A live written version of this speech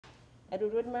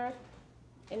Edward Widmer,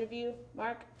 interview,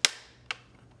 Mark.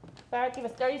 Barrett, give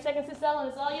us 30 seconds to sell and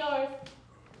it's all yours.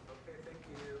 Okay, thank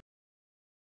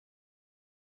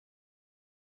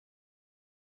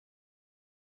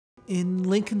you. In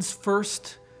Lincoln's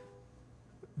first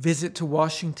visit to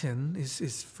Washington,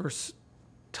 his first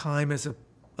time as an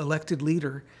elected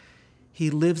leader, he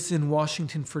lives in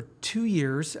Washington for 2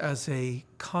 years as a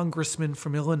congressman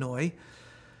from Illinois.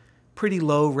 Pretty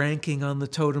low ranking on the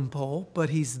totem pole, but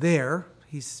he's there.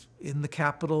 He's in the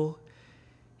Capitol.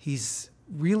 He's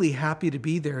really happy to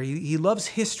be there. He loves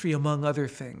history, among other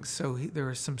things. So there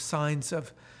are some signs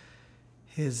of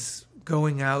his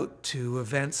going out to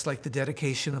events like the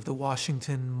dedication of the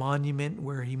Washington Monument,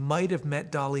 where he might have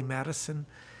met Dolly Madison,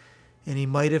 and he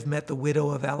might have met the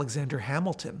widow of Alexander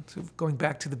Hamilton, so going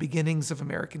back to the beginnings of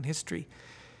American history.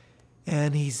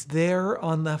 And he's there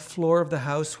on the floor of the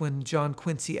House when John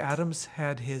Quincy Adams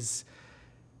had his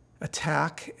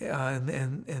attack and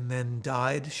then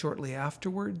died shortly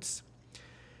afterwards.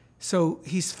 So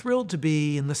he's thrilled to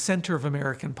be in the center of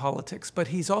American politics, but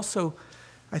he's also,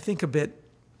 I think, a bit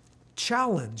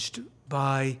challenged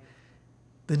by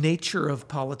the nature of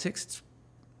politics. It's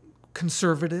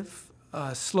conservative,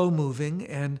 slow-moving,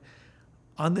 and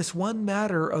on this one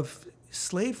matter of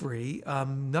slavery,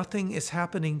 nothing is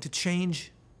happening to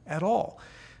change at all.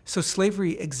 So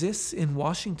slavery exists in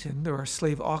Washington. There are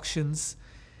slave auctions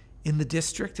in the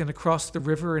district and across the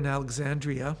river in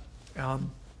Alexandria.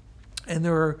 And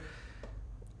there are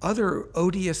other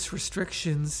odious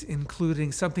restrictions,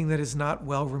 including something that is not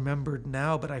well remembered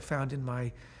now, but I found in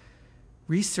my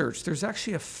research. There's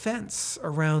actually a fence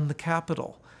around the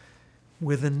Capitol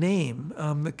with a name.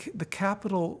 The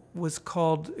Capitol was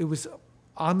called, it was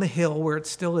on the hill where it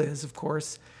still is, of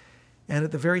course, and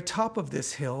at the very top of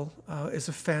this hill is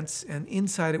a fence, and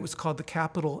inside it was called the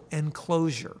Capitol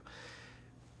Enclosure.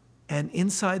 And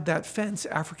inside that fence,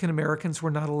 African Americans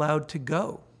were not allowed to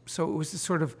go. So it was a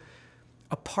sort of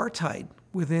apartheid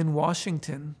within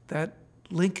Washington that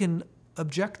Lincoln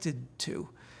objected to.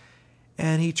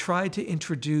 And he tried to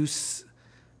introduce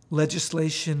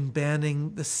legislation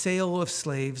banning the sale of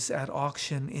slaves at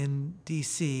auction in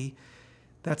D.C.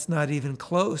 That's not even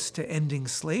close to ending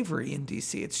slavery in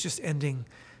D.C. It's just ending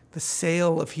the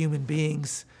sale of human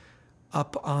beings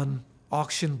up on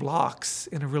auction blocks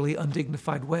in a really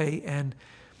undignified way, and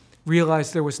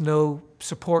realized there was no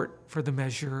support for the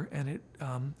measure, and it,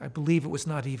 I believe it was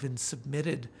not even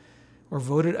submitted or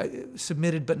voted,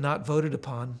 submitted but not voted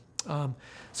upon.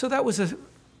 So that was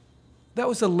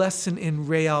a lesson in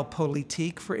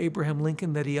realpolitik for Abraham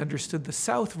Lincoln, that he understood the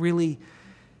South really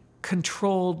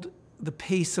controlled the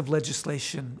pace of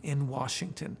legislation in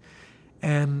Washington.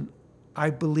 And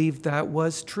I believe that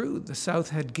was true. The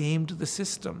South had gamed the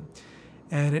system.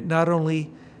 And it not only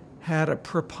had a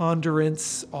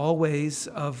preponderance always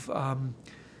of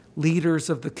leaders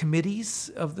of the committees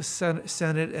of the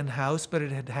Senate and House, but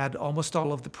it had had almost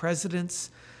all of the presidents,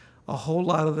 a whole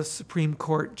lot of the Supreme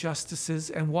Court justices,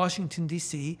 and Washington,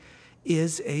 D.C.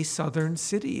 is a southern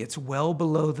city. It's well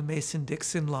below the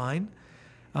Mason-Dixon line.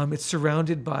 It's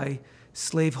surrounded by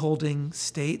slaveholding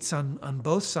states on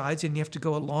both sides, and you have to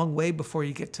go a long way before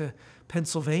you get to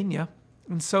Pennsylvania.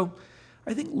 And so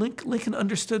I think Lincoln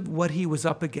understood what he was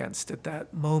up against at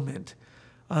that moment.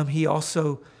 He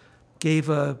also gave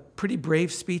a pretty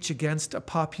brave speech against a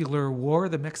popular war,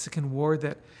 the Mexican War,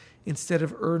 that instead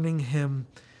of earning him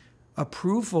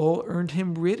approval, earned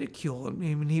him ridicule. I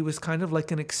mean, he was kind of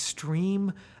like an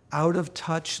extreme,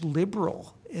 out-of-touch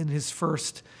liberal in his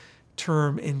first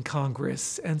term in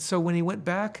Congress. And so when he went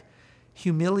back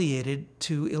humiliated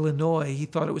to Illinois, he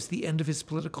thought it was the end of his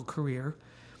political career.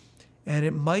 And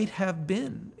it might have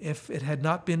been if it had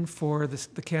not been for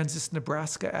the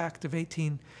Kansas-Nebraska Act of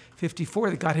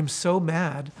 1854 that got him so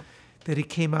mad that he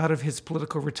came out of his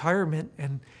political retirement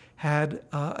and had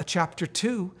a Chapter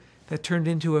 2 that turned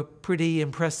into a pretty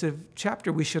impressive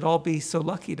chapter. We should all be so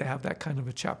lucky to have that kind of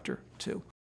a Chapter 2.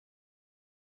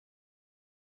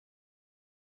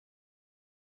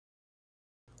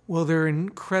 Well, they're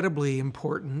incredibly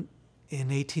important in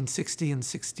 1860 and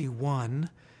 61.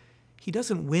 He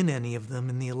doesn't win any of them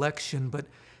in the election, but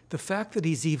the fact that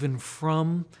he's even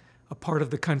from a part of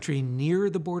the country near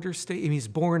the border state, and he's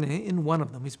born in one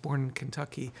of them, he's born in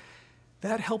Kentucky,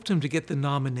 that helped him to get the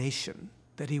nomination,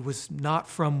 that he was not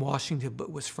from Washington,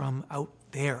 but was from out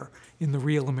there in the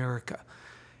real America,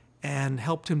 and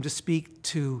helped him to speak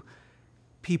to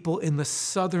people in the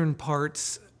southern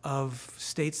parts of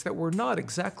states that were not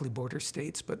exactly border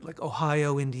states, but like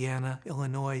Ohio, Indiana,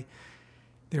 Illinois.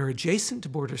 They're adjacent to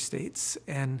border states,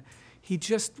 and he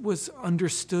just was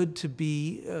understood to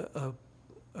be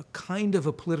a kind of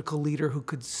a political leader who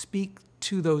could speak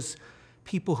to those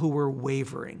people who were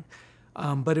wavering.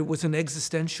 But it was an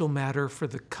existential matter for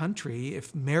the country.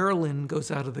 If Maryland goes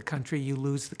out of the country, you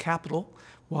lose the capital,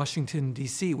 Washington,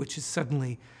 D.C., which is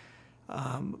suddenly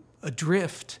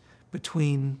adrift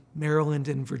between Maryland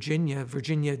and Virginia.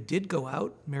 Virginia did go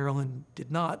out. Maryland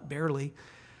did not, barely.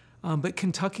 But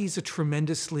Kentucky's a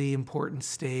tremendously important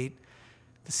state,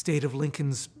 the state of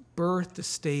Lincoln's birth, the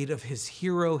state of his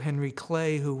hero, Henry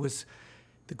Clay, who was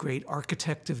the great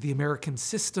architect of the American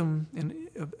system, and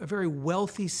a very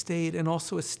wealthy state, and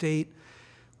also a state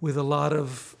with a lot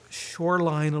of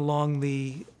shoreline along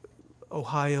the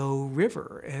Ohio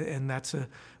River, and that's a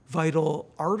vital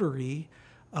artery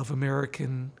of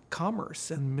American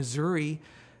commerce. And Missouri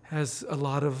has a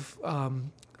lot of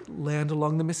land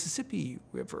along the Mississippi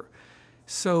River.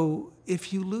 So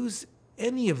if you lose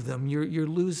any of them, you're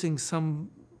losing some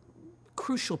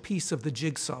crucial piece of the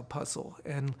jigsaw puzzle.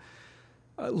 And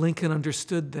Lincoln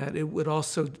understood that it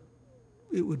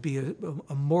would be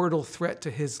a mortal threat to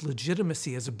his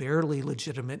legitimacy as a barely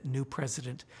legitimate new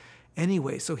president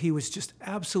anyway. So he was just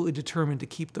absolutely determined to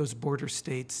keep those border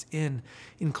states in,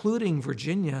 including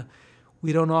Virginia.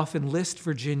 We don't often list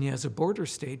Virginia as a border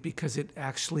state because it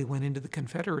actually went into the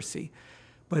Confederacy,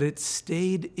 but it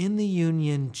stayed in the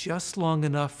Union just long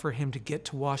enough for him to get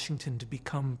to Washington to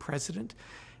become president.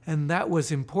 And that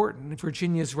was important.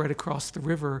 Virginia's right across the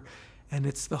river, and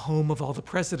it's the home of all the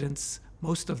presidents,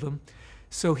 most of them.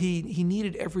 So he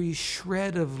needed every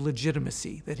shred of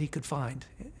legitimacy that he could find,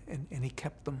 and he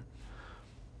kept them.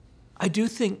 I do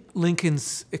think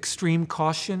Lincoln's extreme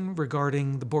caution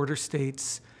regarding the border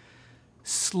states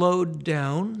slowed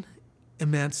down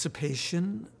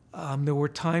emancipation. There were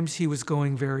times he was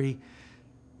going very,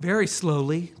 very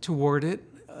slowly toward it,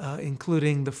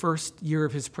 including the first year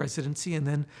of his presidency, and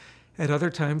then at other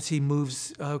times he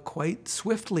moves quite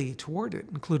swiftly toward it,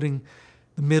 including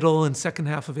the middle and second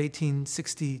half of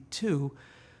 1862.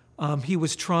 He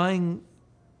was trying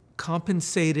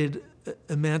compensated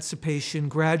emancipation,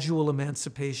 gradual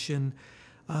emancipation.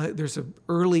 There's an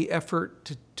early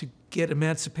effort to get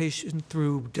emancipation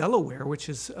through Delaware, which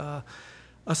is a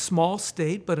small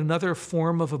state, but another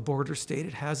form of a border state.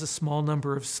 It has a small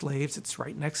number of slaves. It's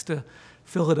right next to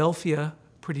Philadelphia,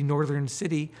 pretty northern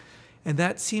city. And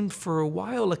that seemed for a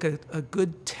while like a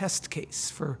good test case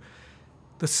for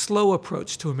the slow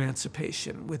approach to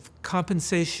emancipation with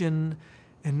compensation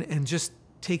and just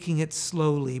taking it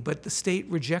slowly. But the state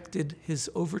rejected his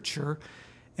overture.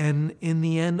 And in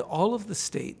the end, all of the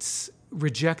states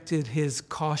rejected his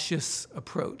cautious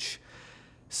approach.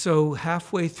 So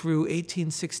halfway through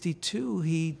 1862,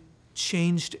 he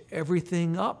changed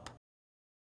everything up.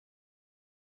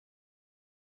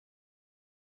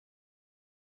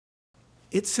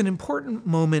 It's an important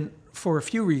moment for a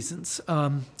few reasons.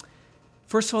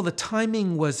 First of all, the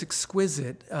timing was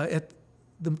exquisite. At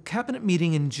the cabinet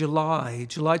meeting in July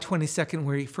 22nd,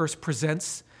 where he first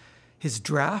presents his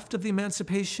draft of the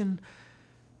Emancipation,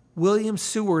 William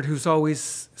Seward, who's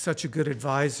always such a good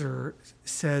advisor,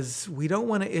 says, we don't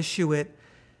want to issue it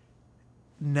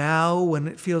now when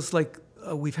it feels like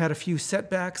we've had a few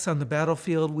setbacks on the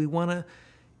battlefield. We want to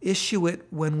issue it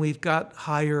when we've got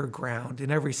higher ground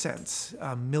in every sense,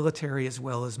 military as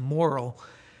well as moral.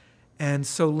 And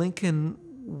so Lincoln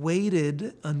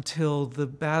waited until the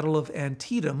Battle of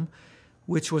Antietam,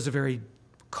 which was a very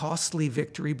costly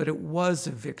victory, but it was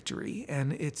a victory,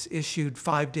 and it's issued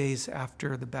 5 days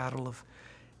after the Battle of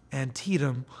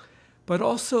Antietam. But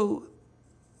also,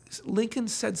 Lincoln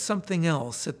said something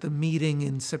else at the meeting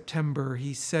in September.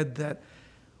 He said that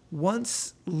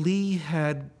once Lee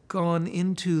had gone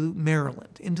into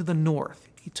Maryland, into the North,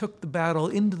 he took the battle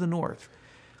into the North,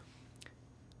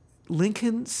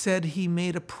 Lincoln said he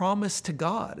made a promise to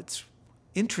God. It's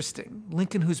interesting.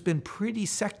 Lincoln, who's been pretty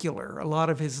secular a lot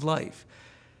of his life,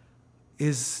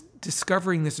 is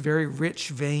discovering this very rich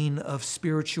vein of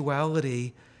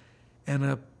spirituality and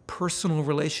a personal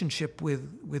relationship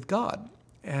with God.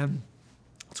 And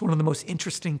it's one of the most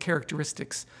interesting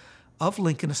characteristics of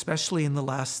Lincoln, especially in the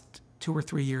last 2 or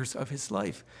 3 years of his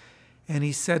life. And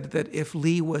he said that if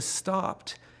Lee was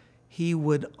stopped, he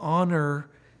would honor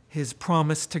his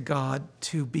promise to God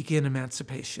to begin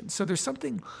emancipation. So there's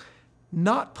something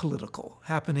not political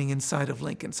happening inside of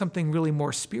Lincoln, something really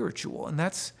more spiritual, and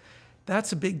that's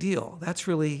a big deal. That's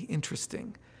really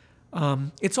interesting.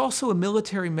 It's also a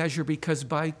military measure because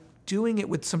by doing it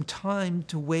with some time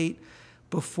to wait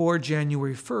before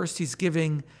January 1st, he's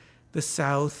giving the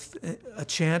South a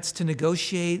chance to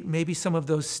negotiate. Maybe some of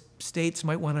those states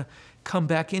might want to come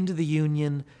back into the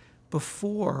Union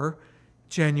before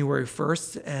January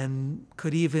 1st and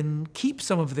could even keep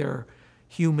some of their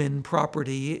human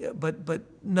property, but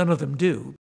none of them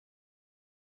do.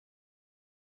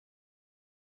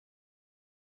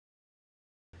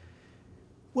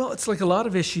 Well, it's like a lot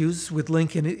of issues with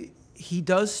Lincoln. He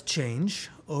does change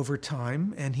over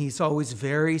time, and he's always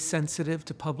very sensitive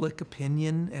to public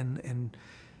opinion, and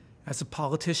as a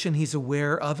politician, he's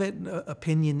aware of it,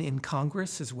 opinion in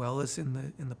Congress as well as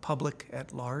in the public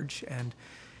at large. And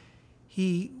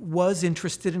he was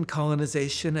interested in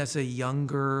colonization as a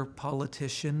younger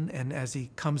politician, and as he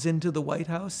comes into the White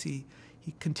House, he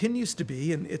continues to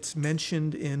be, and it's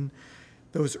mentioned in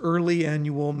those early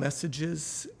annual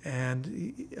messages, and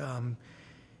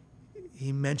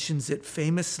he mentions it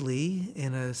famously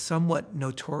in a somewhat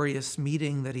notorious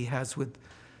meeting that he has with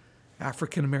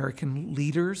African-American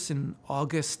leaders in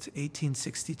August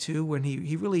 1862, when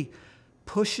he really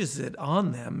pushes it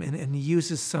on them, and he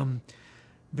uses some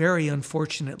very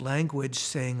unfortunate language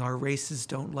saying, our races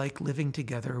don't like living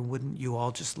together, wouldn't you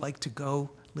all just like to go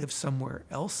live somewhere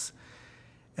else?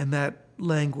 And that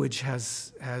language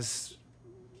has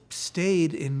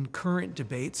stayed in current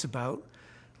debates about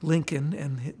Lincoln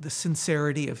and the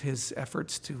sincerity of his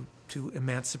efforts to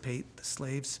emancipate the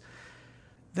slaves.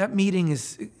 That meeting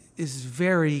is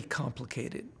very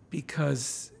complicated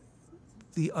because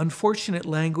the unfortunate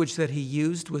language that he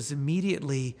used was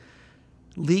immediately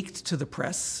leaked to the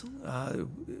press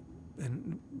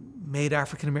and made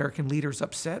African-American leaders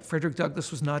upset. Frederick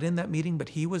Douglass was not in that meeting, but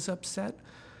he was upset.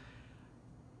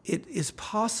 It is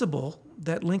possible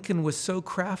that Lincoln was so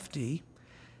crafty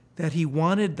that he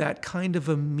wanted that kind of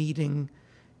a meeting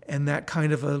and that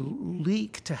kind of a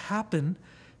leak to happen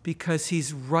because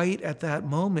he's right at that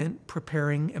moment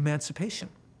preparing emancipation.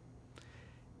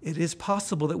 It is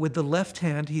possible that with the left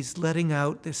hand, he's letting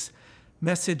out this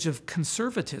message of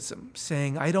conservatism,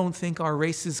 saying, I don't think our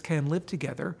races can live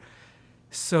together,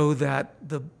 so that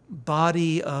the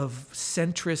body of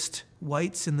centrist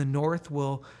whites in the North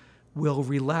will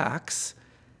relax.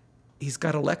 He's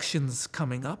got elections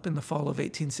coming up in the fall of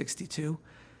 1862,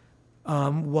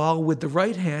 while with the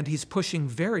right hand, he's pushing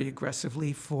very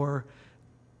aggressively for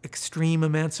extreme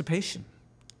emancipation.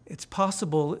 It's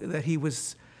possible that he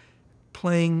was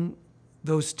playing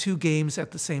those two games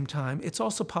at the same time. It's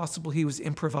also possible he was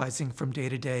improvising from day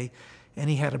to day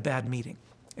and he had a bad meeting,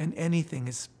 and anything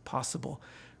is possible.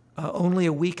 Only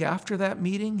a week after that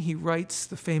meeting, he writes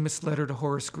the famous letter to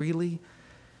Horace Greeley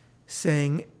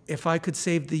saying, if I could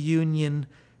save the Union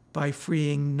by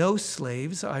freeing no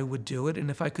slaves, I would do it, and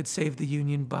if I could save the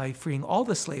Union by freeing all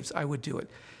the slaves, I would do it.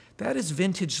 That is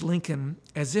vintage Lincoln,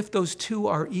 as if those two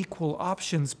are equal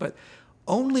options, but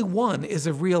only one is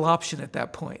a real option at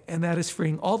that point, and that is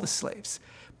freeing all the slaves.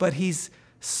 But he's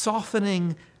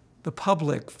softening the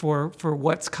public for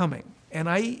what's coming. And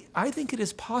I think it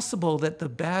is possible that the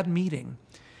bad meeting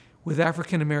with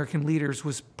African-American leaders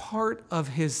was part of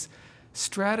his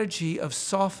strategy of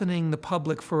softening the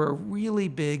public for a really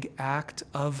big act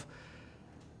of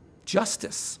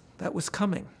justice that was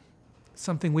coming,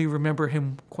 something we remember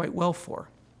him quite well for.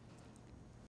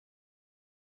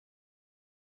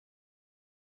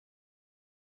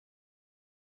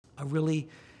 A really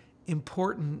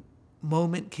important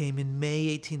moment came in May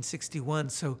 1861,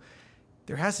 so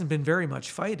there hasn't been very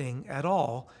much fighting at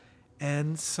all,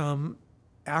 and some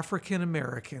African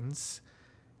Americans,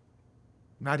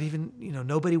 not even,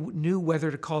 nobody knew whether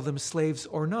to call them slaves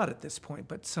or not at this point,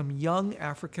 but some young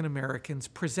African Americans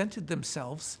presented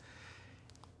themselves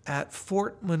at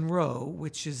Fort Monroe,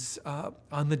 which is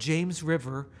on the James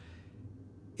River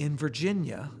in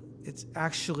Virginia. It's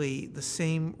actually the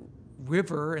same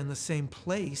river and the same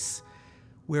place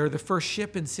where the first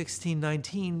ship in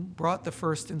 1619 brought the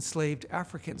first enslaved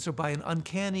Africans. So by an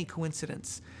uncanny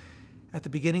coincidence, at the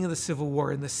beginning of the Civil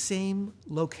War, in the same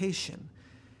location,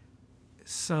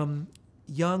 some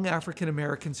young African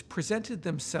Americans presented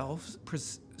themselves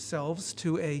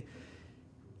to a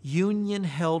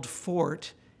Union-held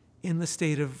fort in the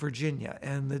state of Virginia.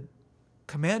 And the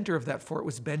commander of that fort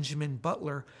was Benjamin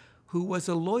Butler, who was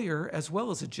a lawyer as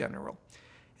well as a general.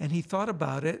 And he thought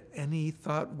about it, and he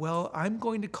thought, well, I'm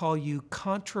going to call you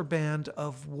contraband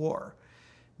of war,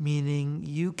 meaning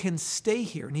you can stay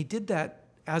here. And he did that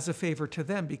as a favor to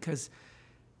them, because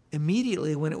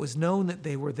immediately when it was known that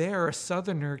they were there, a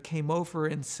Southerner came over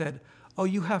and said, oh,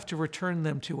 you have to return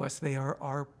them to us. They are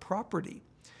our property.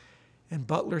 And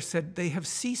Butler said, they have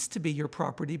ceased to be your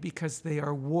property because they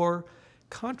are war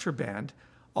contraband.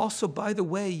 Also, by the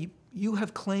way, you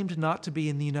have claimed not to be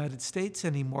in the United States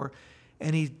anymore.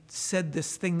 And he said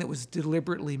this thing that was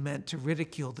deliberately meant to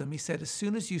ridicule them. He said, as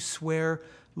soon as you swear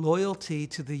loyalty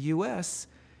to the U.S.,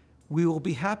 we will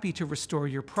be happy to restore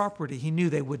your property. He knew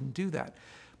they wouldn't do that.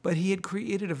 but he had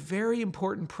created a very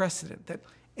important precedent that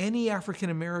any African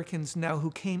Americans now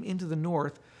who came into the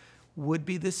North would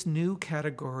be this new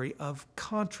category of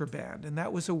contraband. And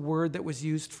that was a word that was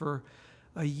used for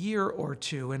a year or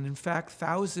two. And in fact,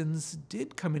 thousands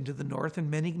did come into the North, and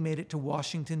many made it to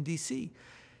Washington, D.C.,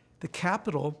 the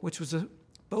capital, which was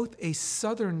both a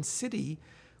southern city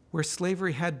where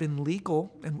slavery had been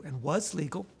legal and was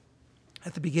legal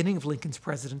at the beginning of Lincoln's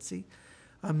presidency,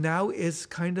 now is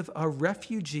kind of a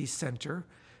refugee center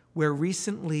where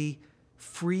recently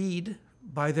freed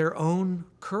by their own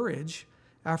courage,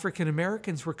 African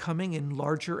Americans were coming in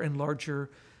larger and larger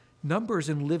numbers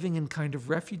and living in kind of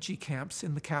refugee camps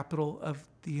in the capital of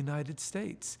the United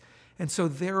States. And so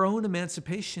their own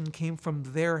emancipation came from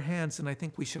their hands, and I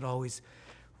think we should always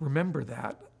remember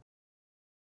that.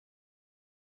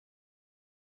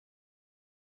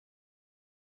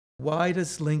 Why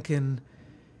does Lincoln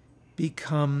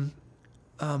become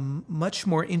much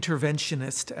more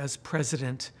interventionist as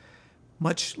president,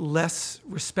 much less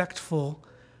respectful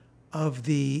of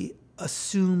the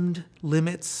assumed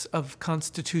limits of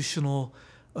constitutional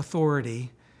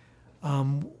authority?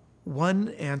 One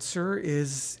answer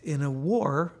is, in a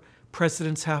war,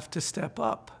 presidents have to step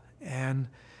up, and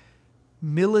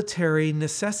military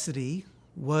necessity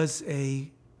was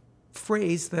a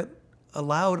phrase that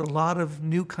allowed a lot of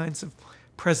new kinds of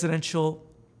presidential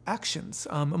actions.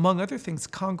 Among other things,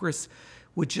 Congress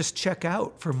would just check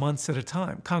out for months at a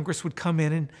time. Congress would come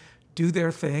in and do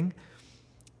their thing.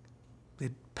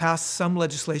 They'd pass some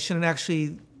legislation, and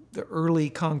actually the early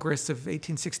Congress of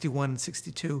 1861 and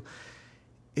 62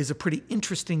 is a pretty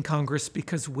interesting Congress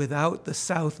because without the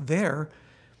South there,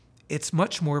 it's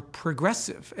much more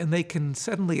progressive. And they can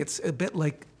suddenly, it's a bit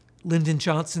like Lyndon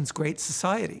Johnson's Great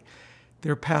Society.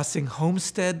 They're passing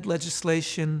homestead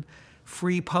legislation,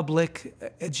 free public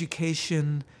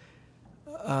education,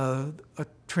 a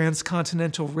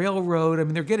transcontinental railroad. I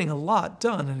mean, they're getting a lot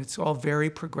done, and it's all very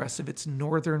progressive. It's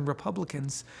Northern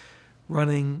Republicans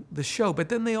running the show. But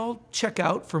then they all check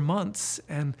out for months,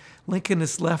 and Lincoln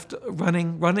is left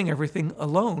running everything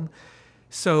alone.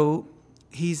 So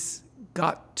he's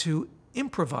got to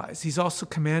improvise. He's also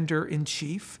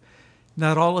commander-in-chief.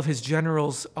 Not all of his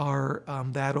generals are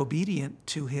that obedient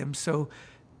to him, so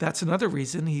that's another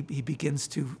reason he begins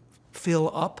to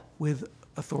fill up with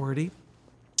authority.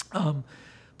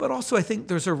 But also I think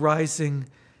there's a rising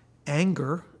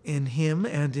anger in him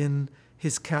and in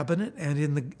his cabinet and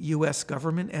in the U.S.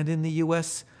 government and in the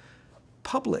U.S.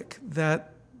 public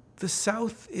that the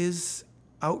South is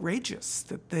outrageous,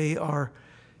 that they are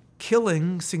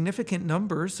killing significant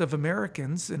numbers of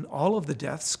Americans, and all of the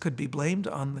deaths could be blamed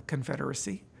on the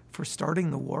Confederacy for starting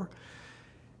the war.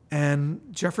 And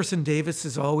Jefferson Davis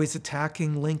is always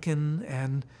attacking Lincoln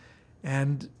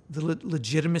and the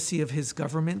legitimacy of his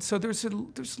government. So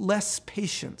there's less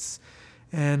patience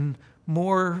and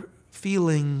more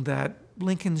feeling that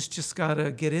Lincoln's just got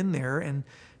to get in there and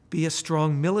be a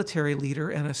strong military leader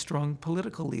and a strong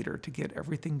political leader to get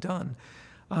everything done.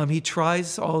 He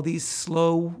tries all these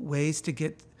slow ways to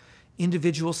get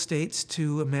individual states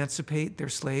to emancipate their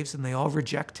slaves, and they all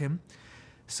reject him.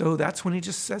 So that's when he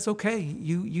just says, okay,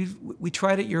 we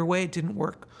tried it your way, it didn't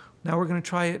work. Now we're going to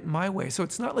try it my way. So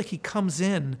it's not like he comes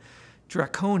in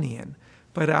draconian,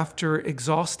 but after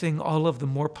exhausting all of the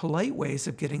more polite ways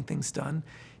of getting things done,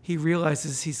 he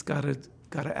realizes he's got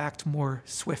to act more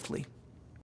swiftly.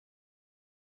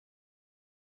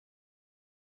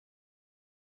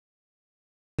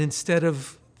 Instead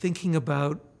of thinking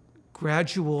about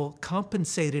gradual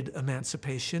compensated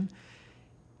emancipation,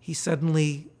 he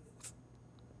suddenly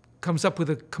comes up with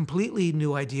a completely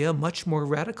new idea, a much more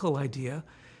radical idea,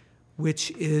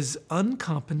 which is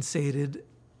uncompensated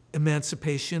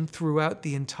emancipation throughout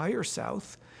the entire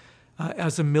South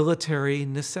as a military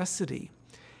necessity.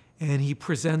 And he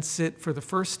presents it for the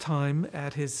first time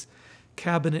at his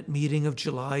cabinet meeting of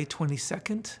July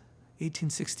 22nd,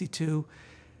 1862.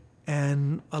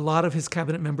 And a lot of his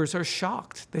cabinet members are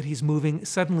shocked that he's moving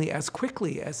suddenly as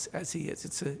quickly as he is.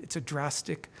 It's a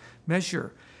drastic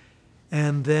measure.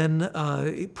 And then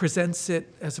it presents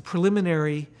it as a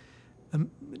preliminary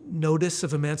notice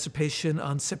of emancipation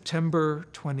on September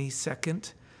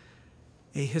 22nd.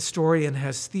 A historian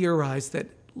has theorized that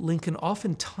Lincoln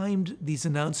often timed these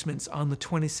announcements on the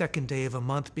 22nd day of a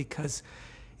month because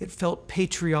it felt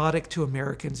patriotic to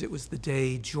Americans. It was the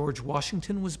day George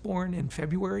Washington was born in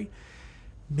February,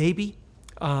 maybe.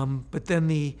 But then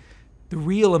the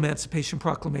real Emancipation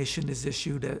Proclamation is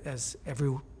issued, as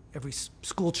every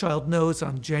school child knows,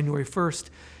 on January 1st,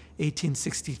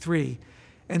 1863.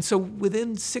 And so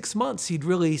within 6 months, he'd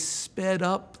really sped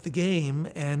up the game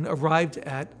and arrived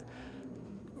at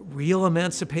real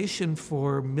emancipation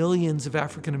for millions of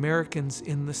African Americans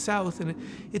in the South. And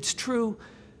it's true,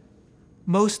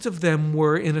 most of them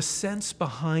were, in a sense,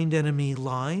 behind enemy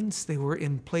lines. They were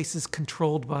in places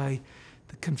controlled by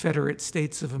the Confederate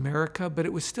States of America, but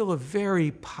it was still a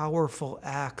very powerful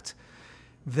act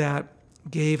that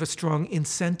gave a strong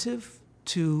incentive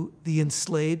to the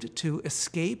enslaved to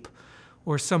escape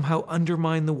or somehow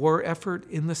undermine the war effort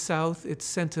in the South. It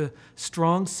sent a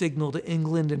strong signal to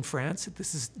England and France that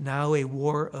this is now a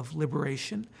war of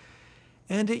liberation.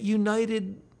 And it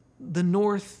united the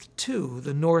North too.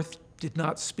 The North did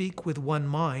not speak with one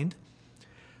mind,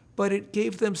 but it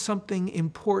gave them something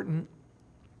important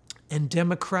and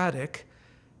democratic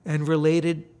and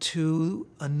related to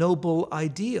a noble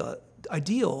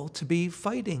ideal to be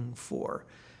fighting for.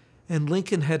 And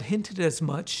Lincoln had hinted as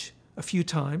much a few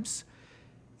times.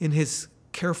 In his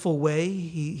careful way,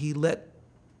 he let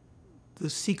the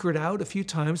secret out a few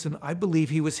times, and I believe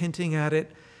he was hinting at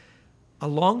it a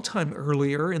long time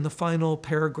earlier in the final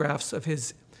paragraphs of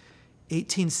his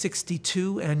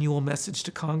 1862 annual message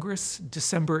to Congress,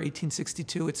 December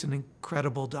 1862. It's an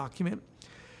incredible document.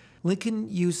 Lincoln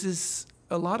uses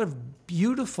a lot of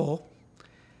beautiful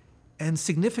and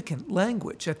significant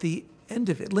language at the end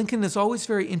of it. Lincoln is always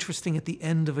very interesting at the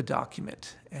end of a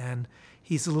document, and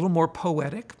he's a little more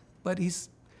poetic, but he's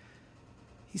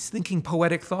thinking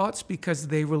poetic thoughts because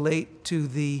they relate to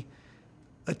the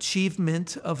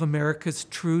achievement of America's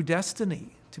true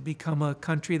destiny, to become a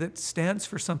country that stands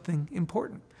for something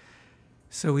important.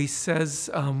 So he says,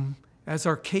 as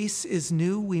our case is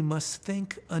new, we must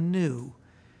think anew.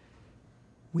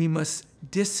 We must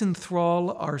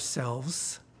disenthrall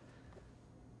ourselves,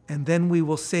 and then we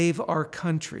will save our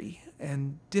country.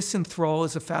 And disenthrall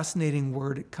is a fascinating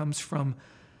word. It comes from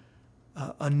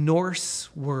a Norse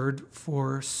word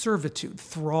for servitude.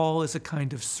 Thrall is a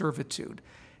kind of servitude.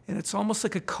 And it's almost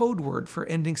like a code word for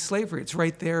ending slavery. It's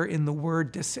right there in the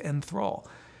word disenthrall.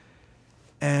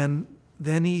 And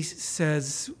then he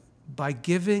says, by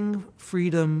giving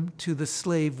freedom to the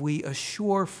slave, we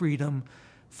assure freedom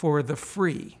for the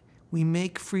free. We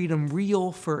make freedom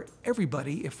real for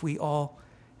everybody if we all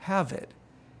have it.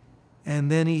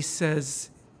 And then he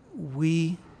says,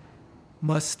 we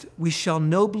shall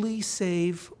nobly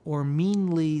save or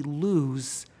meanly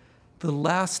lose the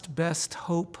last best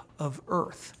hope of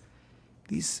earth.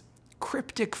 These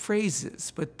cryptic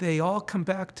phrases, but they all come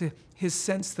back to his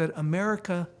sense that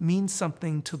America means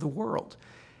something to the world.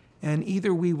 And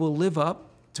either we will live up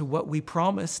to what we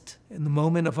promised in the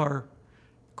moment of our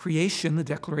creation, the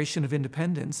Declaration of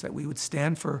Independence, that we would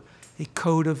stand for a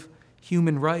code of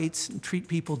human rights and treat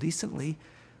people decently,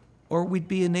 or we'd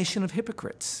be a nation of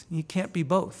hypocrites. You can't be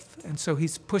both. And so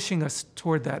he's pushing us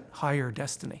toward that higher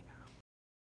destiny.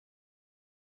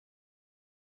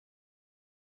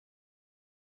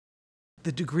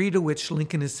 The degree to which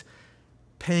Lincoln is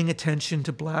paying attention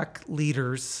to black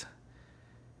leaders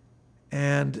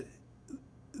and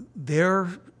their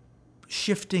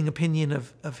shifting opinion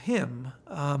of him,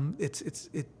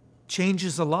 it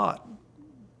changes a lot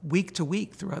week to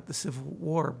week throughout the Civil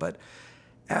War. But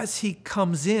as he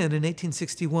comes in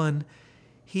 1861,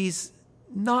 he's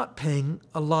not paying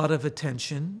a lot of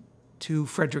attention to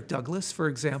Frederick Douglass, for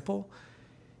example.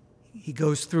 He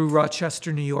goes through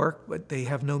Rochester, New York, but they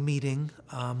have no meeting.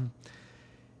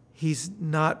 He's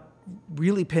not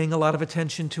really paying a lot of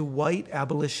attention to white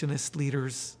abolitionist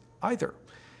leaders either.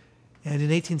 And in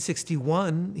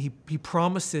 1861, he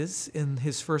promises in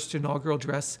his first inaugural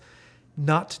address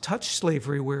not to touch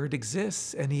slavery where it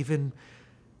exists, and even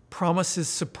promises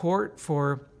support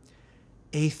for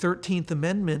a 13th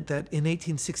Amendment that in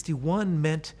 1861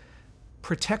 meant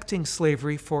protecting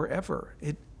slavery forever.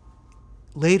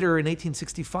 Later in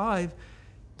 1865,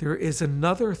 there is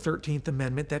another 13th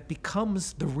Amendment that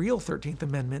becomes the real 13th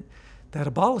Amendment that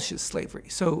abolishes slavery.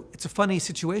 So it's a funny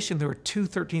situation. There are two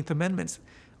 13th Amendments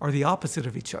are the opposite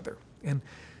of each other. And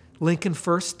Lincoln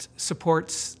first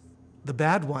supports the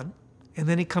bad one, and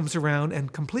then he comes around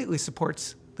and completely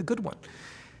supports the good one.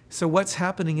 So what's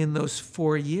happening in those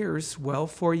 4 years? Well,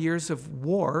 4 years of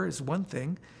war is one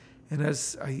thing. And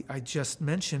as I just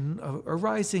mentioned, a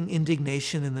rising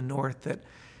indignation in the North that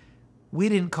we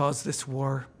didn't cause this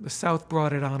war. The South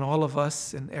brought it on all of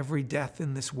us, and every death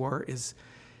in this war is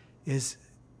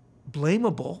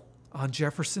blamable on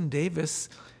Jefferson Davis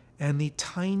and the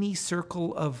tiny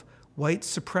circle of white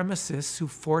supremacists who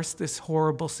forced this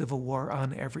horrible Civil War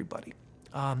on everybody.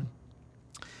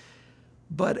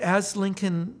 But as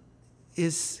Lincoln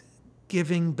is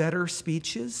giving better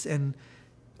speeches and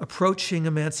approaching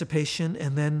emancipation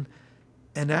and then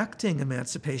enacting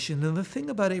emancipation. And the thing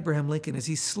about Abraham Lincoln is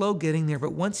he's slow getting there,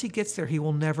 but once he gets there, he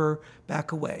will never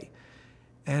back away.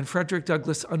 And Frederick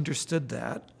Douglass understood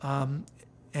that.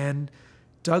 And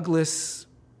Douglass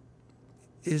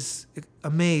is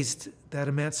amazed that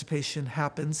emancipation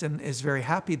happens and is very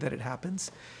happy that it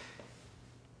happens.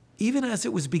 Even as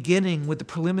it was beginning with the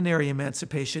preliminary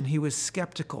emancipation, he was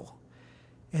skeptical.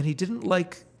 And he didn't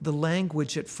like the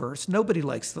language at first. Nobody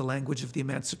likes the language of the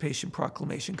Emancipation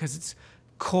Proclamation because it's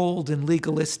cold and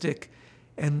legalistic,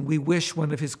 and we wish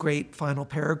one of his great final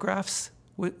paragraphs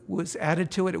was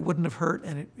added to it. It wouldn't have hurt,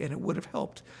 and it would have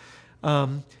helped.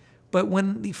 But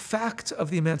when the fact of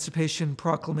the Emancipation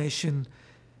Proclamation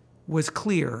was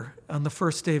clear, on the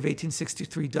first day of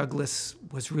 1863, Douglass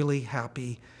was really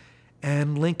happy.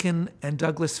 And Lincoln and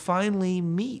Douglass finally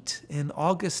meet in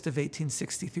August of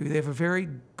 1863. They have a very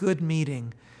good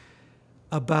meeting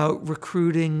about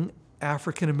recruiting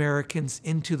African Americans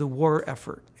into the war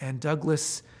effort. And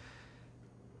Douglass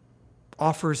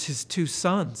offers his two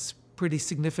sons, pretty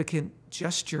significant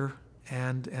gesture,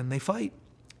 and they fight.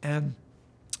 And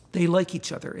they like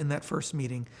each other in that first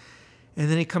meeting. And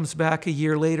then he comes back a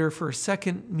year later for a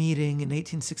second meeting in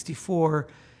 1864,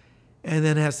 and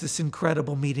then has this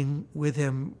incredible meeting with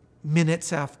him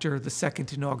minutes after the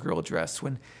second inaugural address.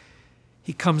 When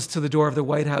he comes to the door of the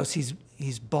White House,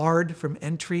 he's barred from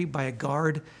entry by a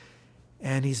guard,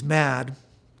 and he's mad.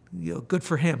 Good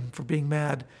for him for being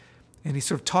mad. And he's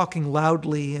sort of talking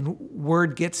loudly, and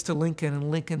word gets to Lincoln,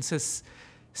 and Lincoln says,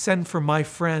 "Send for my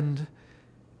friend."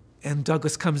 And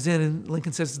Douglass comes in, and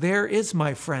Lincoln says, "There is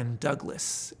my friend,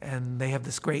 Douglass." And they have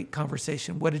this great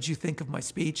conversation. "What did you think of my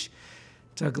speech?"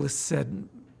 Douglass said,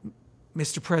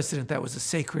 "Mr. President, that was a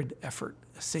sacred effort,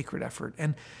 a sacred effort."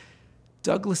 And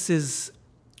Douglass's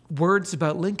words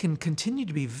about Lincoln continue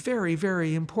to be very,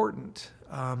 very important.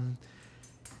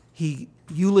 He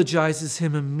eulogizes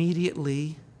him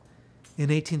immediately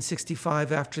in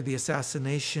 1865 after the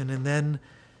assassination, and then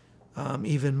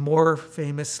even more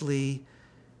famously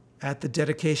at the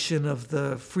dedication of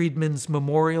the Freedmen's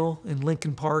Memorial in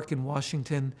Lincoln Park in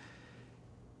Washington,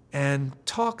 and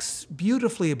talks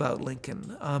beautifully about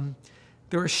Lincoln.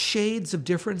 There are shades of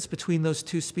difference between those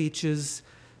two speeches.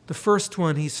 The first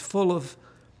one, he's full of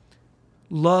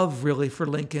love, really, for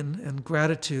Lincoln and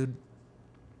gratitude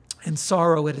and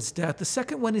sorrow at his death. The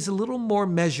second one is a little more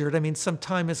measured. I mean, some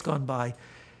time has gone by.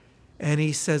 And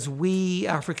he says, "We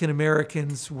African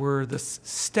Americans were the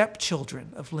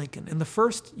stepchildren of Lincoln." In the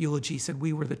first eulogy, he said,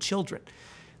 "We were the children."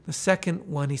 The second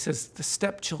one, he says, "the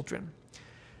stepchildren."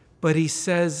 But he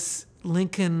says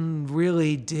Lincoln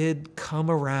really did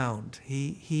come around.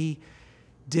 He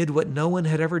did what no one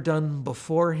had ever done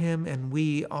before him, and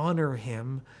we honor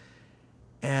him.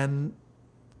 And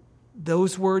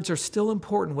those words are still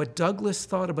important. What Douglass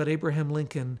thought about Abraham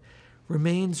Lincoln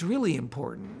remains really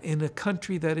important in a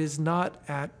country that is not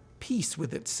at peace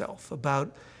with itself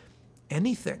about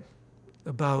anything,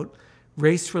 about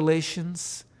race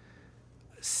relations,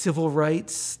 civil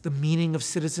rights, the meaning of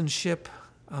citizenship,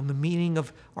 the meaning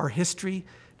of our history,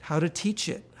 how to teach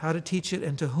it,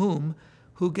 and to whom,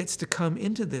 who gets to come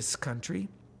into this country.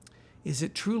 Is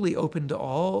it truly open to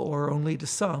all or only to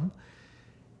some?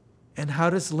 And how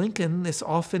does Lincoln, this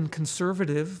often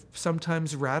conservative,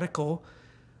 sometimes radical,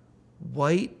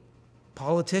 white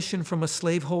politician from a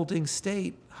slaveholding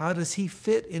state, how does he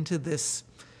fit into this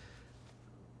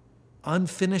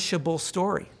unfinishable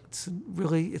story?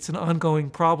 It's an ongoing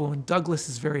problem, and Douglass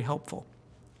is very helpful.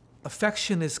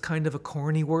 Affection is kind of a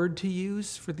corny word to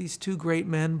use for these two great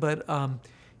men, but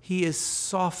he is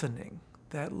softening,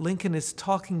 that Lincoln is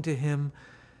talking to him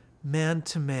man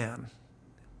to man.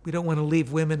 We don't want to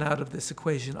leave women out of this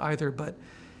equation either, but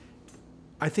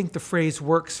I think the phrase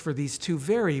works for these two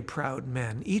very proud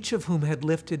men, each of whom had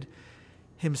lifted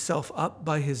himself up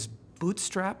by his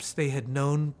bootstraps. They had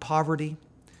known poverty,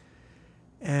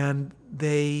 and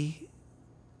they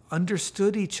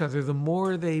understood each other the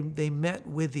more they met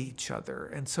with each other.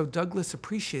 And so Douglass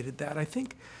appreciated that. I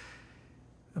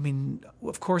mean,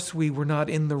 of course, we were not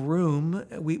in the room.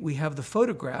 We have the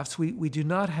photographs. We do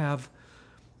not have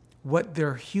what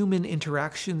their human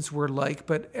interactions were like,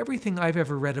 but everything I've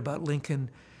ever read about Lincoln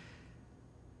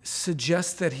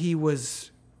suggests that he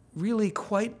was really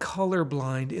quite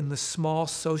colorblind in the small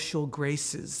social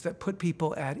graces that put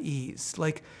people at ease.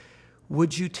 Like,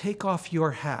 would you take off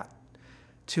your hat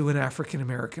to an African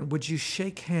American? Would you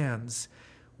shake hands?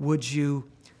 Would you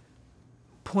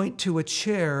point to a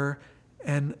chair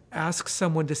and ask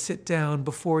someone to sit down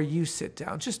before you sit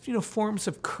down? Just, forms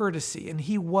of courtesy. And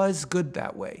he was good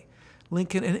that way.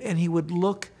 Lincoln, and he would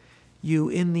look you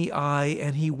in the eye,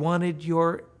 and he wanted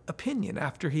your opinion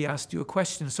after he asked you a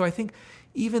question. So I think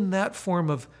even that form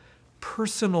of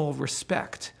personal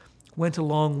respect went a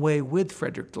long way with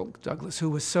Frederick Douglass, who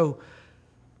was so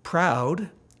proud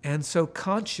and so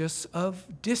conscious of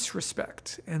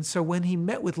disrespect. And so when he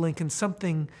met with Lincoln,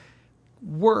 something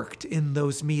worked in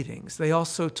those meetings. They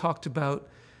also talked about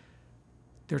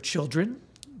their children.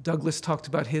 Douglass talked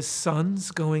about his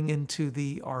sons going into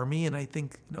the Army, and I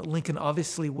think Lincoln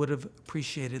obviously would have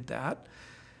appreciated that.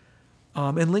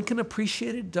 And Lincoln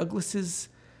appreciated Douglass's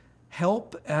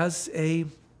help as a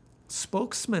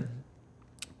spokesman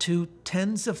to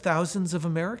tens of thousands of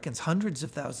Americans, hundreds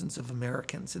of thousands of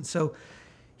Americans. And so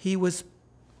he was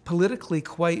politically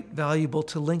quite valuable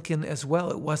to Lincoln as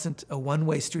well. It wasn't a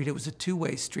one-way street, it was a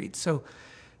two-way street. So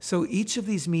each of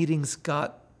these meetings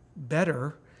got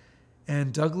better,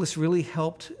 and Douglass really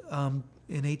helped in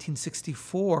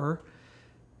 1864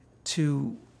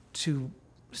 to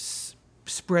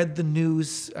spread the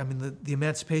news. I mean, the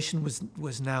emancipation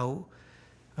was now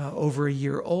over a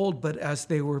year old, but as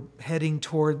they were heading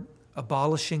toward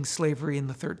abolishing slavery in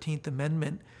the 13th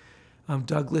Amendment,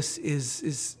 Douglass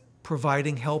is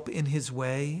providing help in his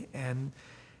way. And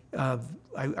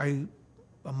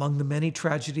among the many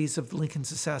tragedies of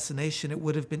Lincoln's assassination, it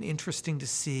would have been interesting to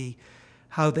see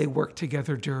how they worked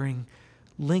together during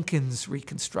Lincoln's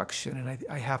Reconstruction. And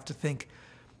I have to think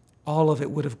all of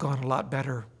it would have gone a lot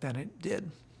better than it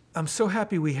did. I'm so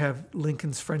happy we have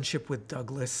Lincoln's friendship with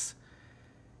Douglass.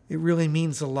 It really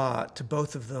means a lot to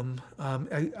both of them.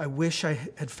 I wish I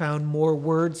had found more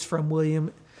words from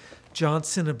William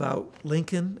Johnson about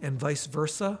Lincoln and vice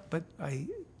versa, but I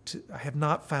have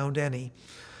not found any.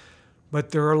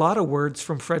 But there are a lot of words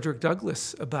from Frederick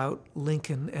Douglass about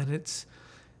Lincoln, and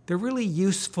they're really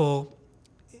useful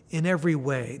in every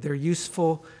way. They're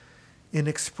useful in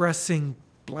expressing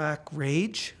Black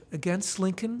rage against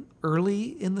Lincoln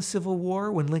early in the Civil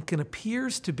War, when Lincoln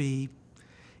appears to be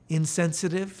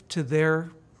insensitive to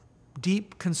their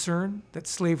deep concern that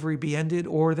slavery be ended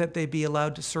or that they be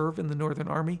allowed to serve in the Northern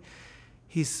Army.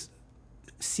 He's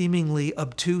seemingly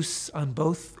obtuse on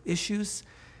both issues,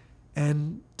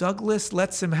 and Douglass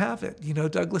lets him have it.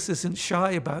 Douglass isn't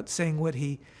shy about saying what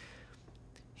he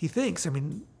thinks. I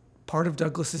mean, part of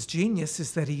Douglass's genius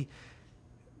is that he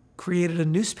created a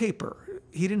newspaper.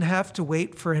 He didn't have to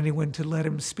wait for anyone to let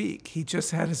him speak. He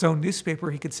just had his own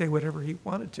newspaper. He could say whatever he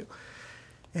wanted to.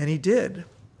 And he did.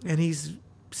 And he's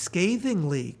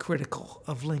scathingly critical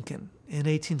of Lincoln in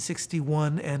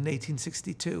 1861 and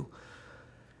 1862.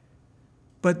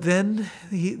 But then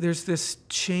there's this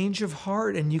change of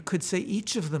heart, and you could say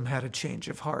each of them had a change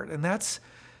of heart. And that's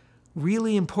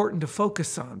really important to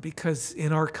focus on, because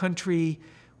in our country,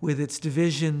 with its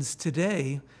divisions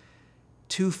today,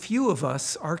 too few of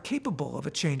us are capable of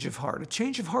a change of heart. A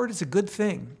change of heart is a good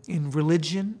thing in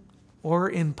religion or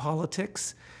in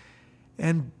politics.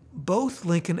 And both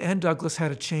Lincoln and Douglass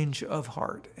had a change of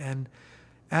heart. And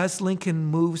as Lincoln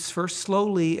moves first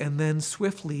slowly and then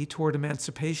swiftly toward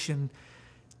emancipation,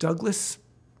 Douglass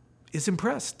is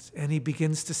impressed, and he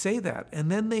begins to say that. And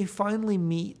then they finally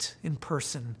meet in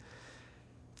person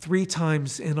 3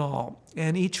 times in all.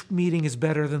 And each meeting is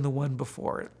better than the one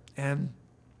before it. And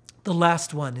the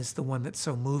last one is the one that's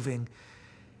so moving,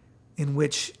 in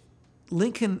which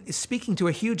Lincoln is speaking to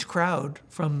a huge crowd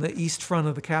from the east front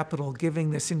of the Capitol,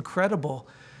 giving this incredible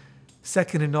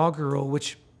second inaugural,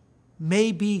 which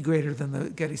may be greater than the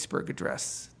Gettysburg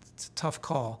Address. It's a tough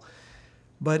call.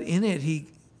 But in it, he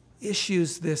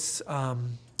issues this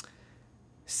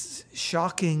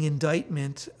shocking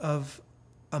indictment of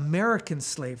American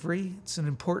slavery. It's an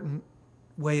important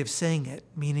way of saying it,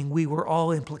 meaning we were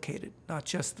all implicated, not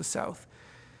just the South,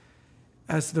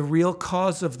 as the real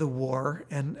cause of the war,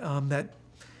 and that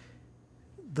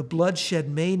the bloodshed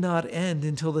may not end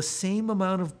until the same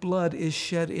amount of blood is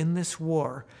shed in this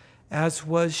war as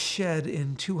was shed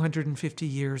in 250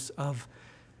 years of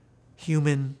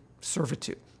human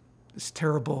servitude. This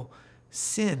terrible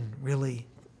sin, really.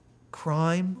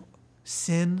 Crime,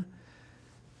 sin,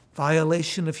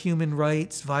 violation of human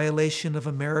rights, violation of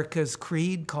America's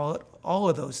creed, call it all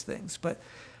of those things. But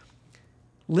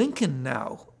Lincoln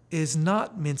now is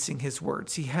not mincing his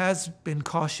words. He has been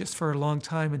cautious for a long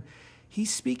time, and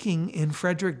he's speaking in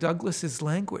Frederick Douglass's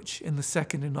language in the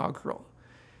second inaugural,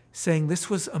 saying this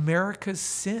was America's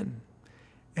sin,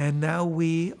 and now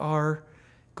we are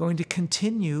going to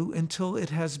continue until it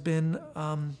has been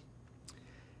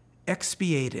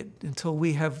expiated, until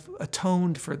we have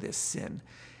atoned for this sin.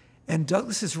 And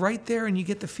Douglass is right there, and you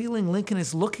get the feeling Lincoln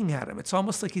is looking at him. It's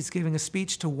almost like he's giving a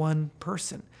speech to one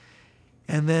person.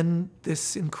 And then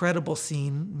this incredible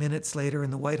scene minutes later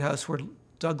in the White House where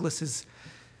Douglass is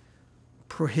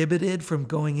prohibited from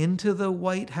going into the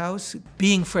White House.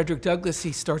 Being Frederick Douglass,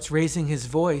 he starts raising his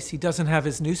voice. He doesn't have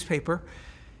his newspaper.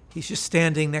 He's just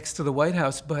standing next to the White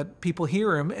House, but people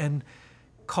hear him and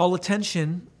call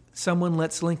attention. Someone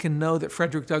lets Lincoln know that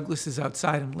Frederick Douglass is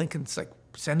outside, and Lincoln's like,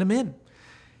 send him in.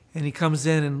 And he comes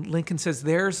in, and Lincoln says,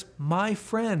 there's my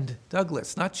friend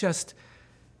Douglass, not just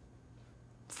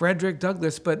Frederick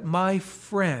Douglass, but my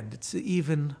friend.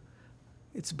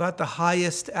 It's about the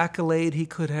highest accolade he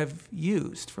could have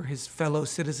used for his fellow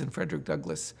citizen, Frederick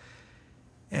Douglass,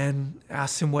 and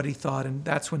asks him what he thought. And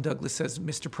that's when Douglass says,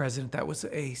 Mr. President, that was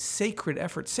a sacred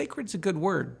effort. Sacred's a good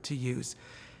word to use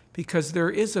because there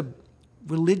is a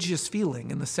religious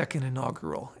feeling in the second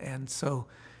inaugural. And so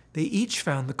they each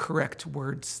found the correct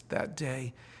words that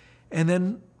day. And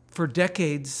then for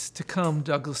decades to come,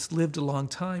 Douglass lived a long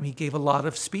time. He gave a lot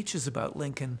of speeches about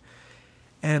Lincoln.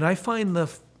 And I find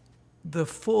the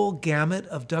full gamut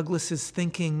of Douglass's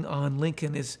thinking on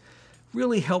Lincoln is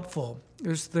really helpful.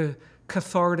 There's the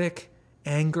cathartic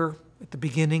anger at the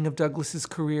beginning of Douglass's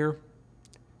career,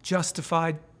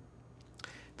 justified,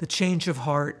 the change of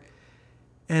heart,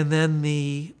 and then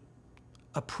the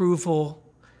approval,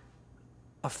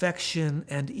 affection,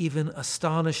 and even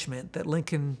astonishment that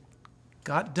Lincoln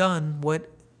got done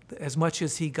as much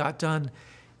as he got done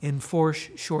in 4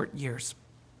 short years.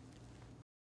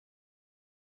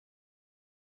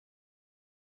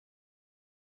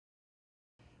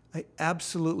 I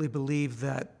absolutely believe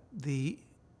that the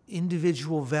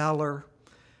individual valor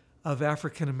of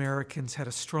African Americans had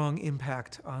a strong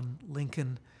impact on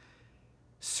Lincoln.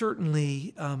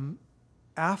 Certainly,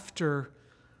 after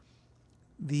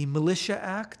the Militia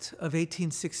Act of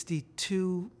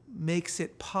 1862 makes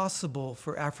it possible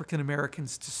for African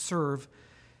Americans to serve.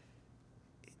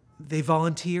 They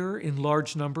volunteer in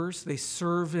large numbers. They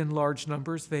serve in large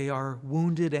numbers. They are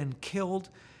wounded and killed,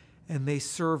 and they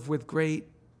serve with great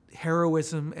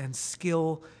heroism and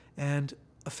skill and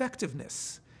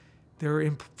effectiveness. They're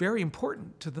very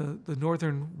important to the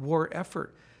Northern War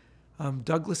effort.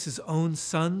 Douglass's own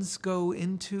sons go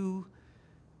into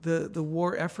the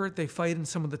war effort. They fight in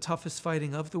some of the toughest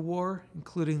fighting of the war,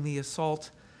 including the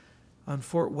assault on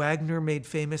Fort Wagner, made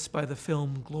famous by the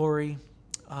film Glory.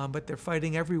 But they're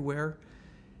fighting everywhere.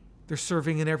 They're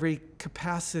serving in every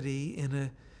capacity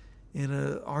in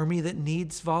an army that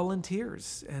needs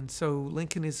volunteers. And so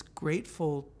Lincoln is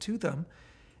grateful to them,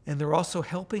 and they're also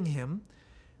helping him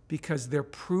because they're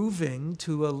proving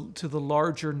to the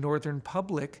larger Northern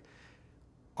public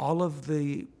all of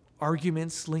the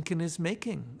arguments Lincoln is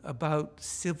making about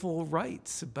civil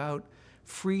rights, about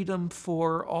freedom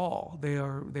for all.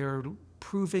 They're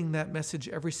proving that message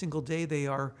every single day they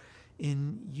are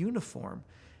in uniform.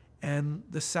 And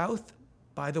the South,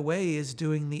 by the way, is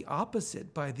doing the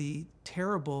opposite by the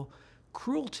terrible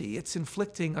cruelty it's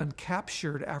inflicting on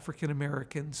captured African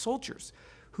American soldiers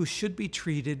who should be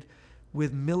treated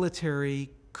with military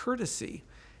courtesy.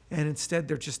 And instead,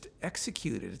 they're just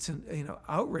executed. It's an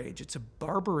outrage. It's a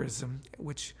barbarism,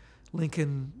 which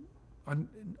Lincoln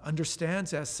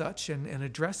understands as such and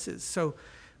addresses. So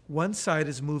one side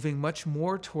is moving much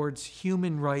more towards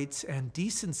human rights and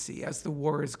decency as the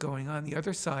war is going on. The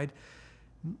other side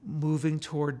moving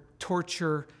toward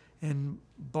torture and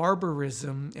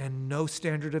barbarism and no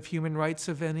standard of human rights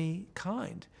of any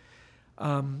kind.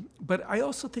 But I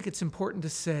also think it's important to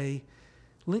say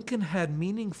Lincoln had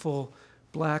meaningful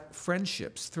Black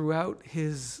friendships throughout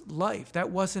his life.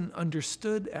 That wasn't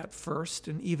understood at first,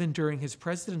 and even during his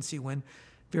presidency, when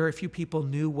very few people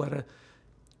knew what a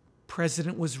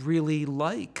president was really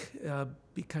like,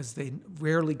 because they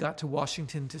rarely got to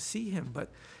Washington to see him. But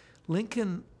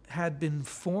Lincoln had been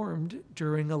formed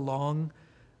during a long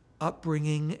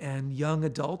upbringing and young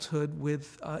adulthood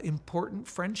with important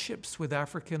friendships with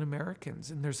African Americans.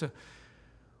 And there's a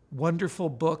wonderful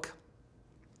book,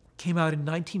 came out in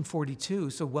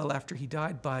 1942, so well after he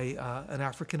died, by an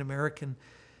African American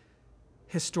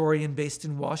historian based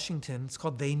in Washington. It's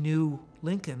called They Knew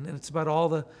Lincoln, and it's about all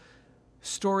the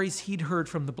stories he'd heard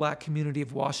from the Black community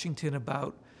of Washington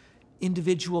about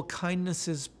individual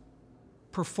kindnesses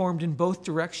performed in both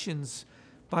directions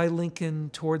by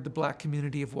Lincoln toward the Black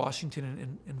community of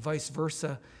Washington and vice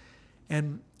versa.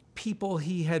 And people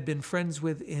he had been friends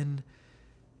with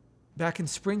back in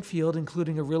Springfield,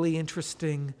 including a really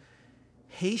interesting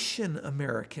Haitian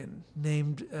American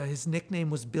named, his nickname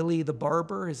was Billy the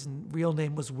Barber. His real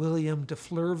name was William de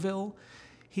Fleurville.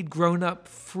 He'd grown up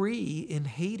free in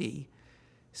Haiti,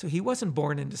 so he wasn't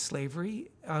born into slavery.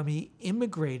 He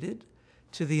immigrated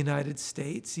to the United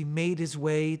States. He made his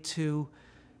way to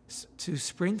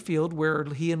Springfield, where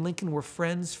he and Lincoln were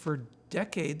friends for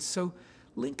decades. So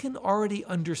Lincoln already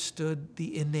understood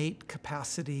the innate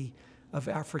capacity of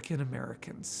African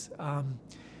Americans,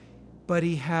 but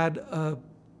he had a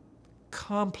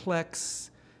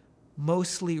complex,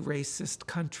 mostly racist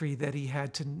country that he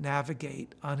had to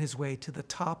navigate on his way to the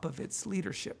top of its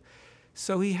leadership.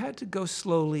 So he had to go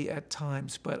slowly at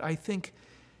times, but I think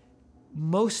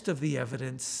most of the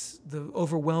evidence, the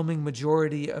overwhelming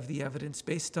majority of the evidence,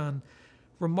 based on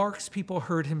remarks people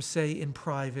heard him say in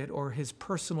private or his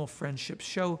personal friendships,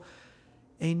 show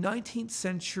a 19th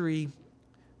century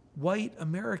white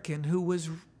American who was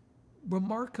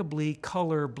remarkably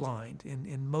colorblind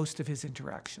in most of his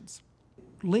interactions.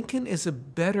 Lincoln is a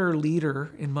better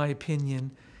leader, in my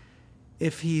opinion,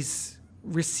 if he's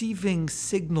receiving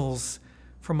signals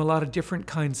from a lot of different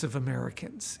kinds of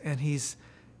Americans. And he's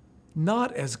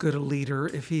not as good a leader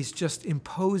if he's just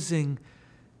imposing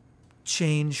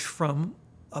change from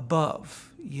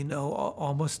above, you know,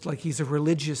 almost like he's a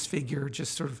religious figure,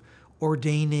 just sort of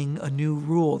ordaining a new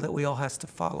rule that we all have to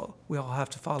follow.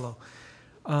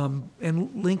 And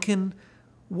Lincoln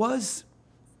was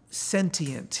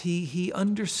sentient. He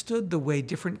understood the way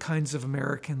different kinds of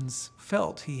Americans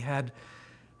felt. He had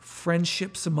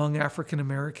friendships among African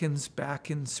Americans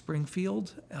back in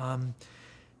Springfield.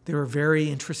 There were very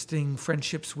interesting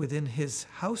friendships within his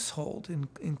household,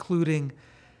 including,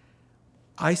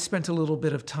 I spent a little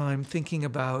bit of time thinking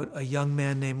about a young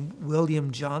man named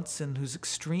William Johnson, who's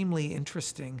extremely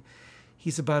interesting.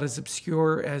 He's about as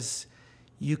obscure as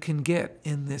you can get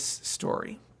in this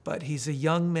story, but he's a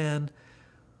young man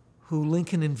who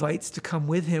Lincoln invites to come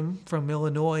with him from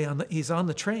Illinois. He's on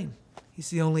the train. He's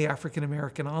the only African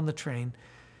American on the train,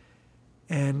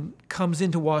 and comes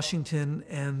into Washington,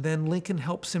 and then Lincoln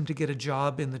helps him to get a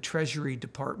job in the Treasury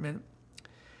Department.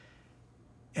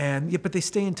 But they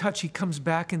stay in touch. He comes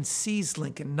back and sees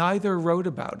Lincoln. Neither wrote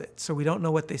about it, so we don't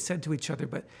know what they said to each other,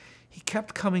 but he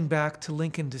kept coming back to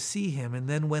Lincoln to see him. And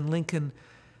then when Lincoln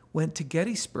went to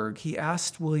Gettysburg, he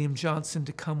asked William Johnson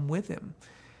to come with him.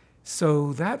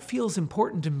 So that feels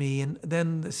important to me. And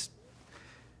then this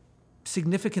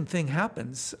significant thing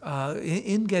happens.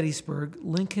 In Gettysburg,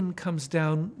 Lincoln comes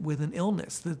down with an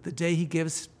illness. The day he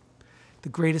gives the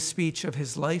greatest speech of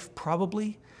his life,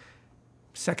 probably,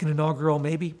 second inaugural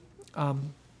maybe,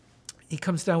 he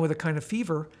comes down with a kind of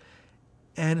fever.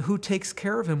 And who takes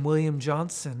care of him? William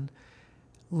Johnson.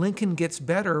 Lincoln gets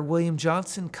better. William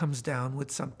Johnson comes down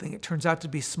with something. It turns out to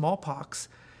be smallpox,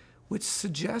 which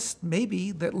suggests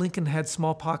maybe that Lincoln had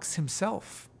smallpox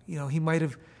himself. You know, he might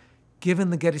have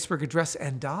given the Gettysburg Address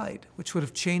and died, which would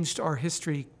have changed our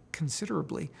history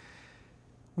considerably.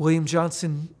 William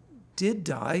Johnson did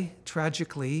die,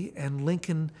 tragically, and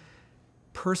Lincoln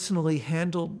personally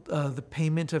handled the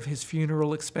payment of his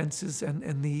funeral expenses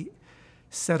and the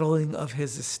settling of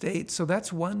his estate. So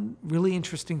that's one really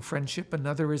interesting friendship.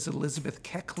 Another is Elizabeth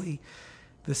Keckley,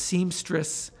 the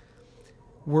seamstress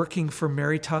working for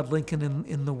Mary Todd Lincoln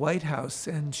in the White House,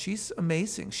 and she's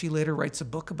amazing. She later writes a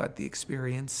book about the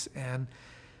experience, and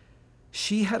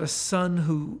she had a son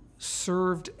who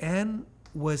served and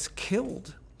was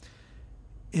killed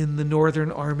in the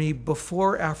Northern Army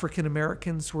before African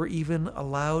Americans were even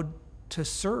allowed to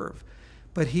serve.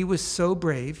 But he was so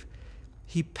brave,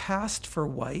 he passed for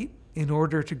white in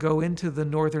order to go into the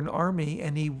Northern Army,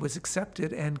 and he was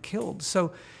accepted and killed.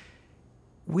 So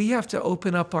we have to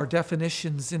open up our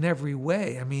definitions in every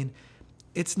way. I mean,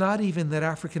 it's not even that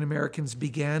African Americans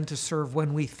began to serve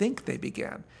when we think they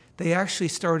began. They actually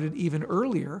started even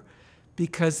earlier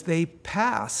because they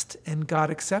passed and got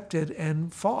accepted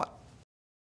and fought.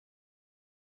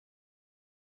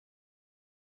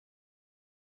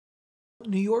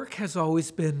 New York has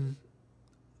always been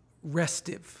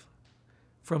restive.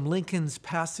 From Lincoln's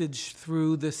passage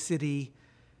through the city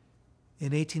in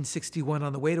 1861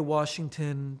 on the way to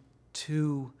Washington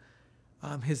to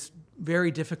his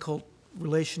very difficult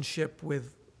relationship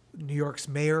with New York's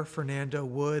mayor, Fernando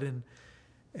Wood,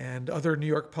 and other New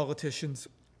York politicians.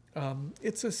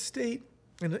 It's a state,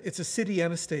 and it's a city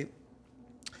and a state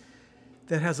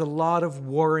that has a lot of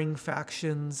warring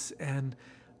factions and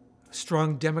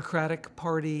strong Democratic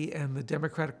Party, and the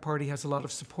Democratic Party has a lot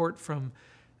of support from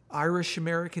Irish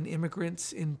American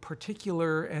immigrants in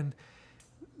particular, and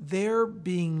they're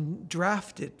being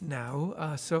drafted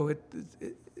now, so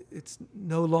it's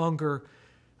no longer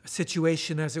a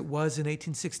situation as it was in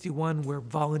 1861 where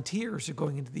volunteers are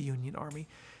going into the Union Army.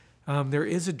 There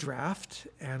is a draft,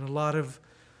 and a lot of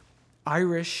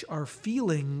Irish are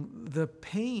feeling the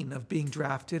pain of being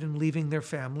drafted and leaving their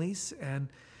families, and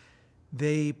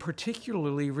they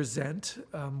particularly resent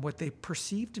what they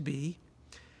perceive to be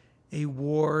a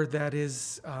war that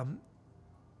is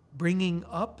bringing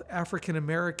up African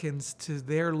Americans to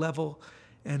their level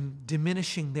and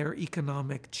diminishing their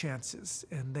economic chances.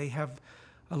 And they have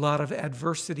a lot of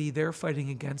adversity they're fighting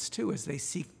against too, as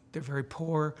they're very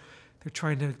poor, they're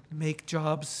trying to make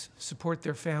jobs, support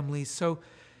their families. So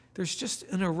there's just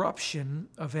an eruption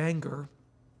of anger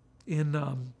in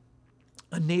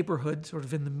a neighborhood sort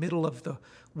of in the middle of the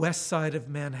west side of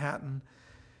Manhattan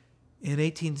in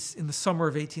the summer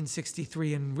of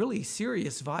 1863, and really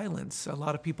serious violence. A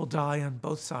lot of people die on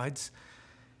both sides.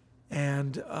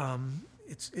 And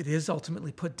it is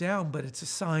ultimately put down, but it's a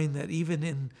sign that even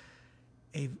in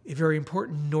a very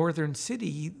important northern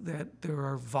city, that there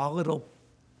are volatile,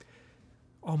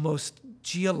 almost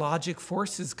geologic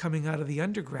forces coming out of the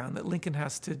underground that Lincoln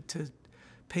has to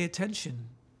pay attention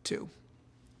to.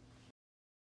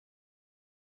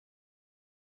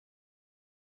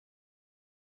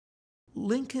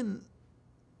 Lincoln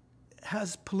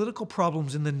has political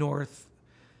problems in the North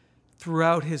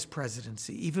throughout his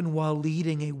presidency. Even while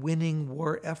leading a winning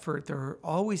war effort, there are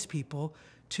always people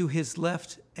to his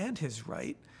left and his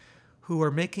right who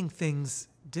are making things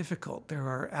difficult. There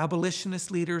are abolitionist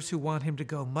leaders who want him to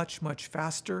go much, much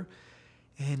faster,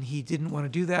 and he didn't want to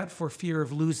do that for fear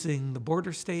of losing the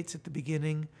border states at the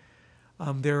beginning.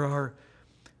 There are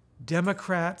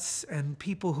Democrats and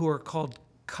people who are called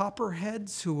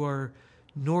Copperheads, who are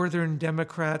Northern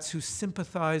Democrats who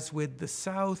sympathize with the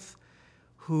South,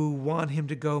 who want him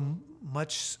to go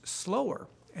much slower.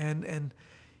 And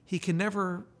he can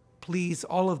never please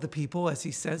all of the people, as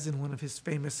he says in one of his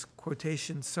famous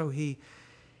quotations. So he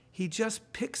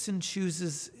just picks and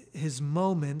chooses his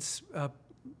moments.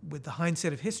 With the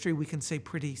hindsight of history, we can say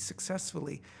pretty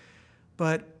successfully.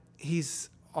 But he's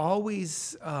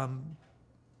always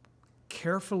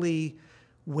carefully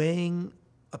weighing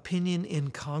opinion in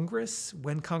Congress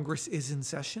when Congress is in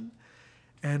session,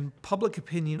 and public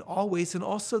opinion always, and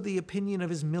also the opinion of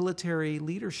his military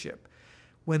leadership.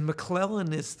 When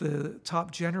McClellan is the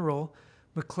top general,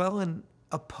 McClellan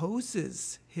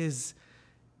opposes his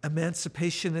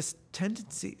emancipationist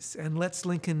tendencies and lets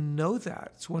Lincoln know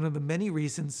that. It's one of the many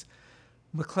reasons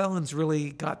McClellan's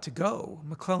really got to go.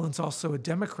 McClellan's also a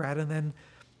Democrat and then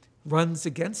runs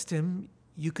against him.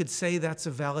 You could say that's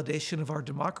a validation of our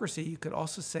democracy. You could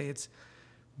also say it's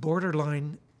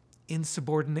borderline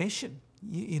insubordination.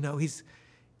 You know, he's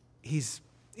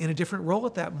in a different role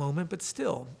at that moment, but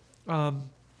still. But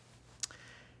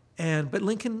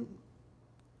Lincoln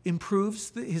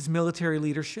improves his military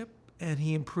leadership, and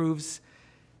he improves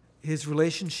his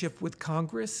relationship with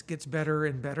Congress, gets better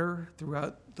and better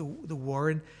throughout the war.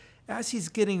 And as he's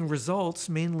getting results,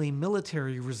 mainly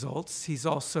military results, he's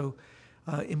also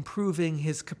improving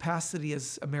his capacity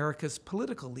as America's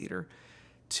political leader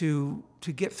to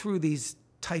get through these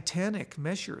titanic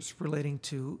measures relating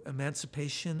to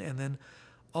emancipation and then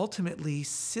ultimately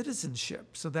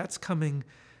citizenship. So that's coming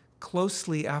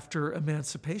closely after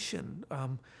emancipation.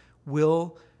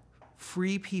 Will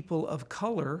free people of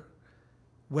color,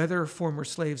 whether former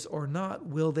slaves or not,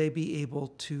 will they be able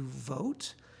to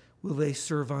vote? Will they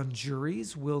serve on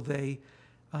juries? Will they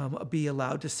be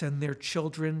allowed to send their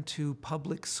children to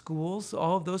public schools?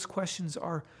 All of those questions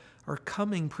are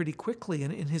coming pretty quickly.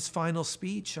 And in his final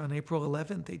speech on April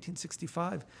 11th,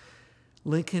 1865,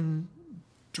 Lincoln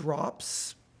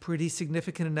drops pretty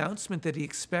significant announcement that he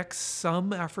expects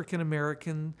some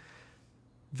African-American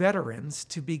veterans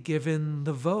to be given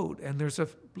the vote. And there's a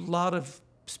lot of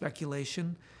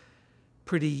speculation,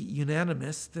 pretty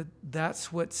unanimous, that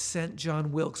that's what sent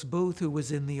John Wilkes Booth, who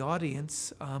was in the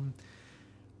audience,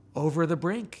 over the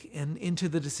brink and into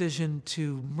the decision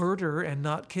to murder and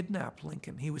not kidnap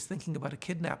Lincoln. He was thinking about a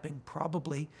kidnapping,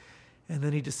 probably, and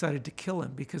then he decided to kill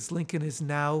him because Lincoln is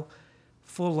now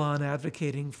full-on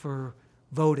advocating for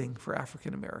voting for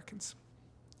African Americans.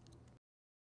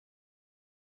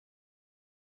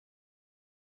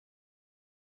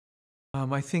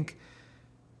 I think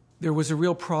there was a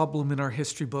real problem in our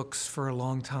history books for a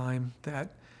long time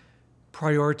that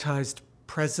prioritized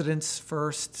presidents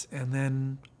first and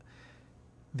then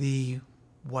the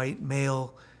white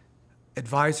male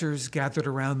advisors gathered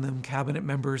around them, cabinet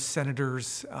members,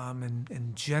 senators,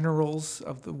 and generals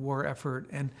of the war effort,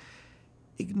 and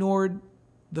ignored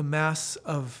the mass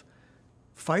of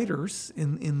fighters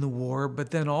in the war,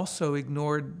 but then also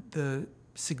ignored the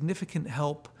significant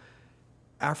help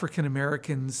African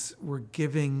Americans were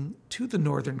giving to the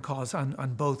Northern cause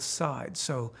on both sides.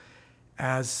 So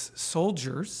as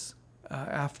soldiers,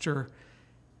 after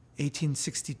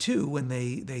 1862, when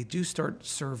they do start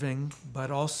serving,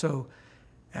 but also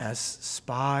as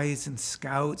spies and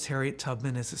scouts, Harriet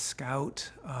Tubman as a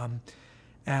scout,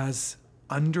 as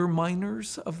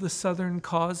underminers of the Southern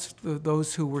cause,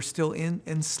 those who were still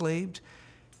enslaved,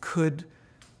 could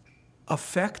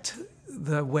affect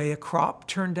the way a crop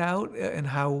turned out and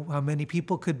how many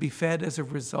people could be fed as a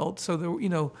result. So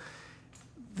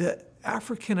the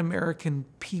African American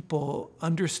people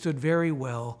understood very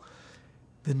well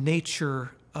the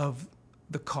nature of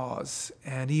the cause.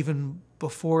 And even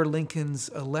before Lincoln's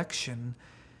election,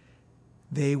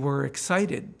 they were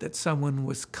excited that someone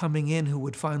was coming in who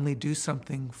would finally do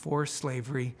something for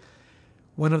slavery.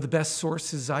 One of the best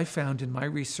sources I found in my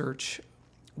research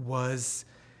was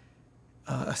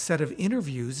a set of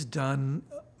interviews done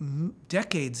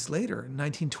decades later,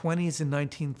 1920s and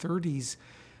 1930s,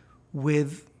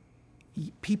 with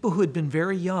people who had been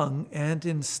very young and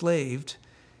enslaved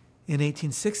in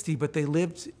 1860, but they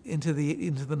lived into the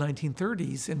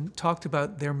 1930s and talked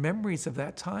about their memories of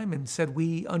that time and said,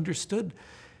 we understood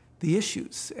the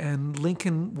issues. And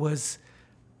Lincoln was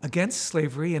against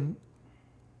slavery, and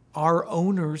our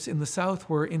owners in the South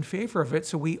were in favor of it,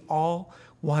 so we all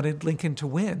wanted Lincoln to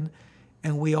win,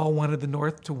 and we all wanted the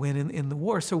North to win in the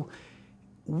war. So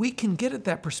we can get at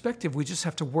that perspective. We just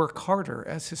have to work harder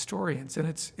as historians, and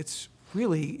it's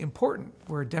really important.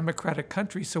 We're a democratic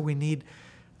country, so we need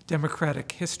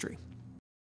democratic history.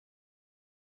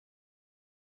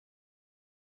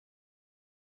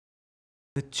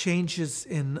 The changes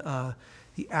in the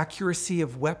accuracy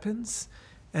of weapons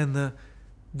and the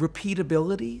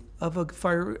repeatability of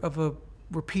a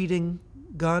repeating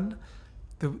gun,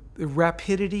 the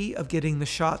rapidity of getting the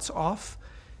shots off,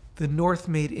 the North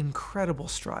made incredible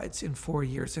strides in 4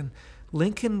 years. And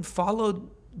Lincoln followed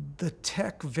the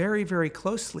tech very, very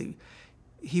closely.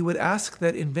 He would ask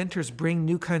that inventors bring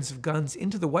new kinds of guns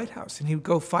into the White House, and he would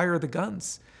go fire the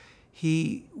guns.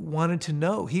 He wanted to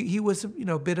know. He was,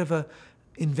 a bit of a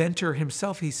inventor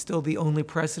himself. He's still the only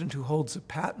president who holds a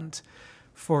patent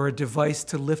for a device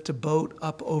to lift a boat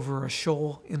up over a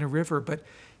shoal in a river. But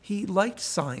he liked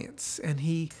science, and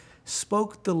he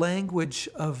spoke the language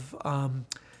of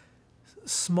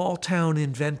small-town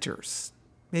inventors.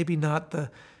 Maybe not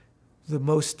the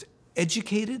most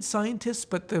educated scientists,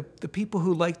 but the people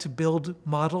who like to build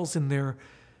models in their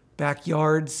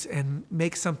backyards and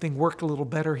make something work a little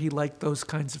better. He liked those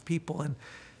kinds of people. And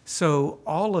so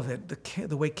all of it,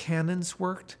 the way cannons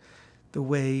worked, the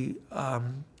way,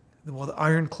 the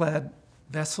ironclad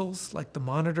vessels like the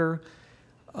Monitor,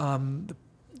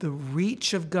 the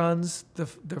reach of guns, the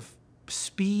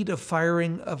speed of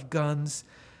firing of guns,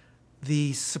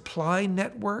 the supply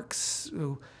networks,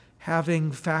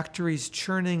 having factories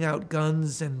churning out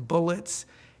guns and bullets,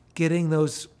 getting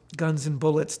those guns and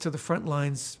bullets to the front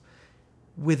lines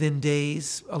within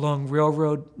days along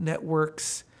railroad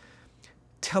networks,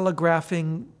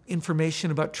 telegraphing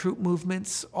information about troop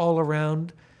movements all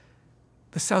around.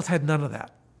 The South had none of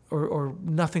that, or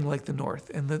nothing like the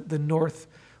North. And the North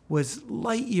was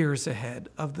light years ahead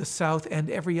of the South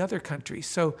and every other country.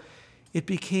 So it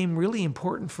became really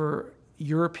important for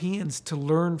Europeans to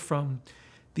learn from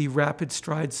the rapid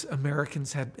strides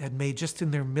Americans had made just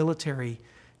in their military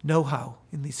know-how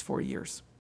in these 4 years.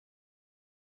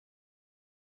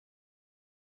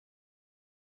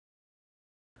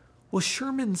 Well,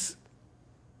 Sherman's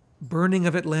burning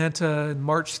of Atlanta and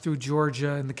march through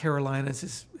Georgia and the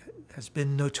Carolinas has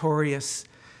been notorious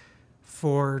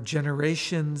for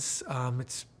generations.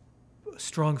 It's a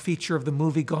strong feature of the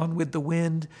movie Gone with the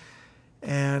Wind,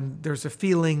 and there's a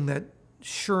feeling that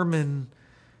Sherman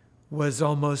was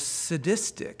almost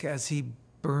sadistic as he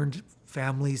burned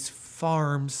families'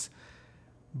 farms.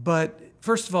 But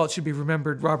first of all, it should be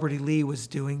remembered Robert E. Lee was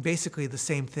doing basically the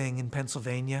same thing in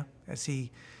Pennsylvania as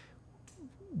he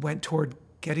went toward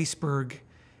Gettysburg,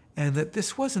 and that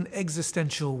this was an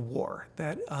existential war,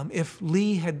 that if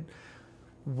Lee had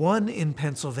won in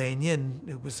Pennsylvania, and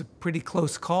it was a pretty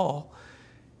close call,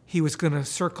 he was going to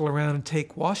circle around and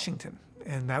take Washington,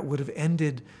 and that would have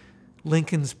ended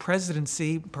Lincoln's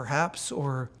presidency, perhaps,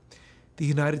 or the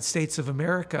United States of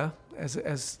America,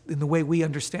 as in the way we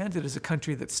understand it, as a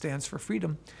country that stands for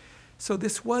freedom. So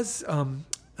this was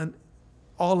an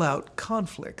all-out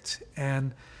conflict,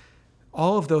 and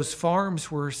all of those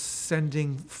farms were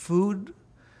sending food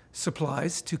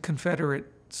supplies to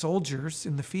Confederate soldiers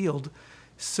in the field.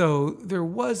 So there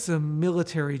was a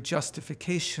military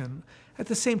justification. At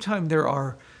the same time, there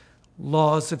are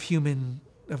laws of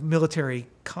military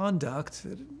conduct.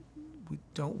 We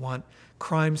don't want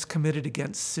crimes committed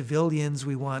against civilians.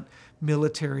 We want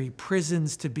military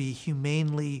prisons to be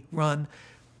humanely run.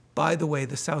 By the way,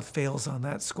 the South fails on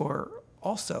that score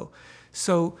also.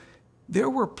 So there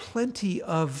were plenty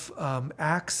of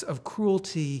acts of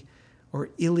cruelty or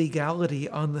illegality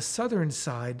on the Southern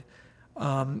side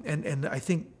And I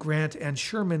think Grant and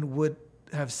Sherman would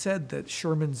have said that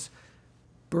Sherman's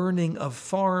burning of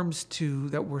farms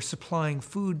that were supplying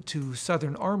food to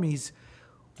Southern armies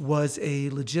was a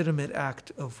legitimate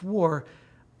act of war.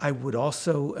 I would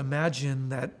also imagine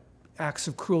that acts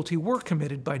of cruelty were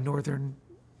committed by Northern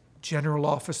general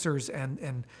officers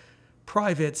and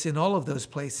privates in all of those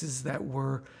places that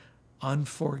were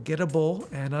unforgettable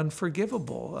and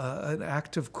unforgivable. An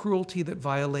act of cruelty that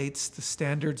violates the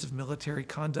standards of military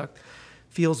conduct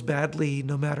feels badly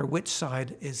no matter which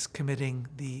side is committing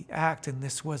the act. And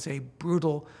this was a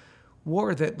brutal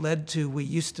war that led to, we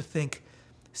used to think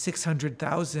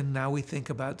 600,000, now we think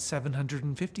about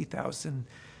 750,000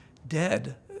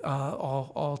 dead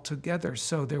all together.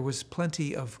 So there was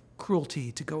plenty of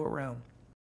cruelty to go around.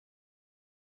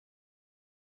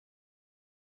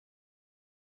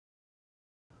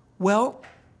 Well,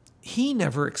 he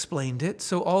never explained it,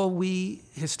 so all we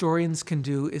historians can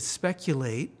do is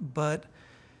speculate, but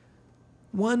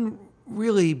one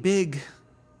really big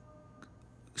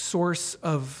source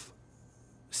of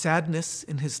sadness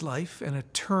in his life and a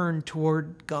turn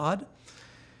toward God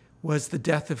was the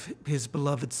death of his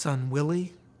beloved son,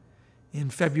 Willie, in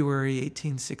February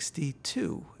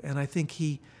 1862. And I think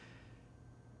he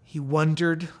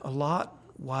wondered a lot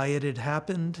why it had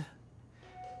happened.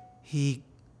 He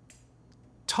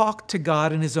talked to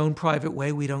God in his own private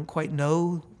way. We don't quite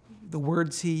know the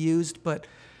words he used, but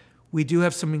we do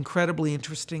have some incredibly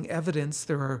interesting evidence.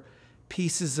 There are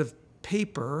pieces of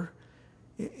paper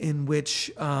in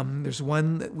which there's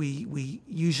one that we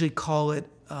usually call it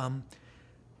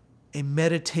a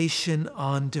meditation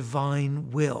on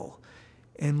divine will.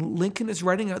 And Lincoln is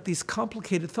writing out these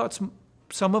complicated thoughts,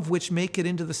 some of which make it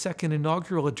into the second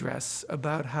inaugural address,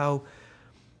 about how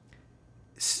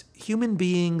human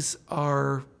beings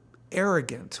are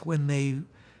arrogant when they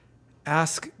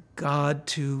ask God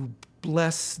to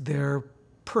bless their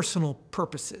personal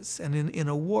purposes. And in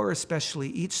a war especially,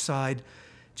 each side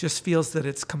just feels that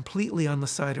it's completely on the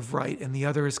side of right and the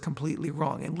other is completely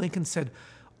wrong. And Lincoln said,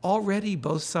 already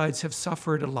both sides have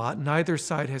suffered a lot. Neither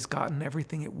side has gotten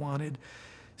everything it wanted.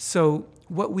 So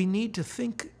what we need to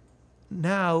think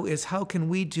now is, how can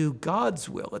we do God's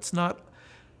will?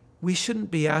 We shouldn't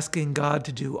be asking God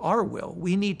to do our will.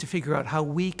 We need to figure out how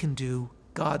we can do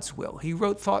God's will. He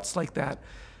wrote thoughts like that,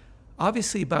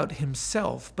 obviously about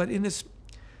himself, but in his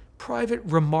private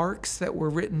remarks that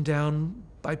were written down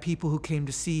by people who came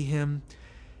to see him,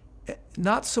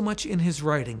 not so much in his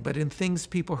writing, but in things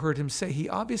people heard him say, he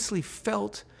obviously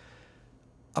felt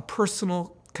a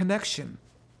personal connection.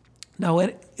 Now,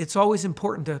 it's always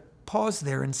important to pause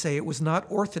there and say it was not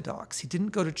orthodox. He didn't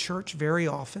go to church very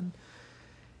often.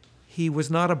 He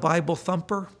was not a Bible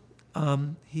thumper.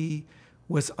 He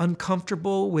was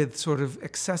uncomfortable with sort of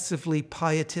excessively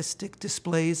pietistic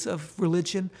displays of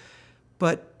religion,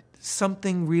 but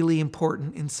something really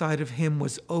important inside of him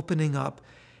was opening up.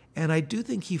 And I do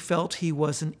think he felt he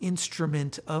was an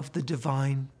instrument of the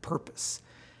divine purpose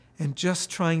and just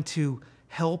trying to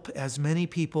help as many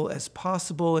people as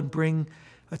possible and bring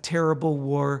a terrible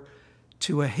war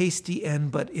to a hasty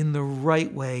end, but in the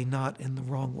right way, not in the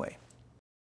wrong way.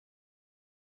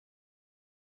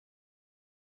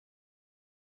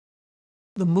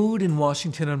 The mood in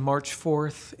Washington on March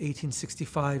 4th,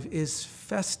 1865 is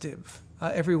festive.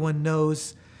 Everyone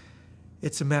knows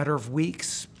it's a matter of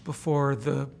weeks before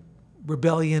the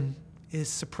rebellion is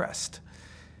suppressed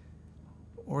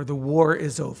or the war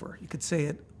is over. You could say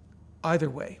it either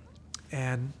way.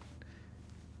 And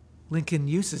Lincoln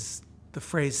uses the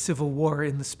phrase civil war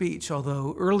in the speech,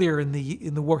 although earlier in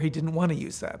the war he didn't want to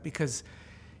use that, because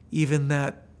even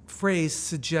that phrase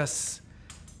suggests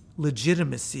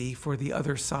legitimacy for the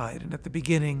other side. And at the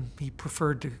beginning, he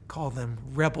preferred to call them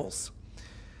rebels.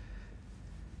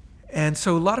 And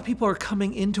so a lot of people are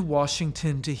coming into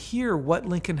Washington to hear what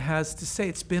Lincoln has to say.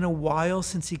 It's been a while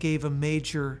since he gave a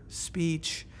major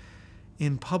speech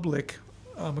in public,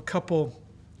 a couple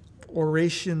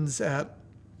orations at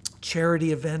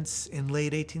charity events in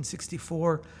late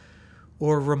 1864,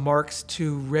 or remarks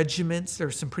to regiments. There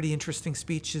are some pretty interesting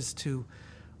speeches to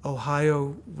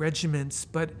Ohio regiments,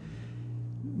 but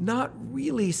not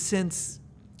really since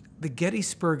the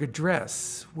Gettysburg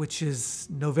Address, which is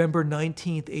November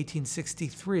 19th,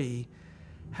 1863,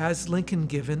 has Lincoln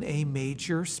given a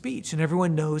major speech. And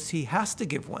everyone knows he has to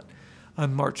give one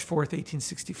on March 4th,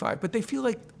 1865. But they feel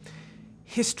like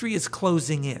history is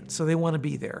closing in, so they want to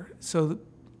be there. So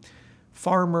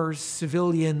farmers,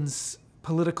 civilians,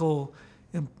 political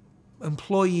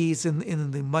employees in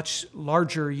the much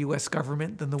larger U.S.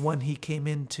 government than the one he came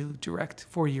in to direct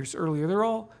 4 years earlier, they're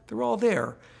all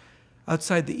there.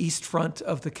 outside the east front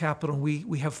of the Capitol.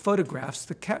 We have photographs.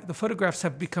 The photographs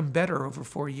have become better over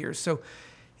 4 years. So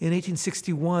in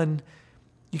 1861,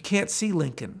 you can't see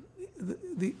Lincoln.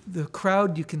 The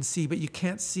crowd you can see, but you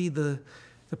can't see the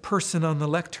person on the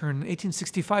lectern. In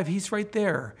 1865, he's right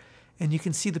there, and you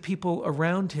can see the people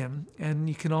around him, and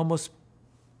you can almost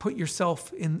put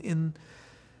yourself in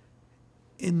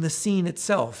the scene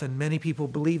itself. And many people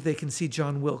believe they can see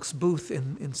John Wilkes Booth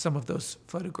in some of those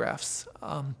photographs.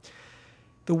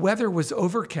 The weather was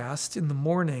overcast in the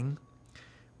morning,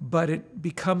 but it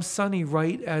becomes sunny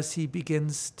right as he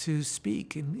begins to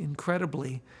speak,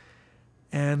 incredibly.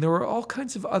 And there were all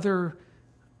kinds of other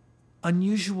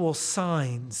unusual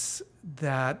signs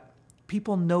that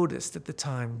people noticed at the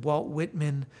time. Walt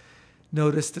Whitman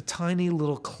noticed a tiny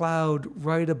little cloud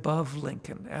right above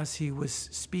Lincoln as he was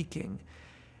speaking,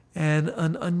 and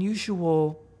an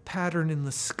unusual pattern in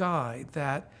the sky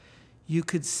that you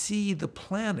could see the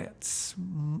planets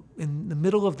in the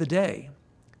middle of the day.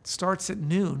 It starts at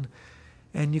noon,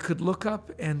 and you could look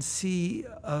up and see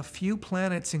a few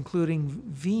planets, including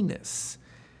Venus.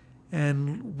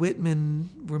 And Whitman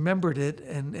remembered it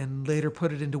and later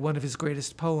put it into one of his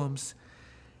greatest poems,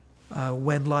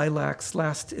 When Lilacs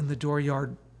Last in the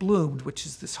Dooryard Bloomed, which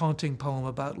is this haunting poem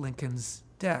about Lincoln's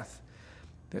death.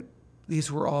 That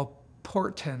these were all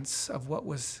portents of what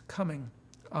was coming.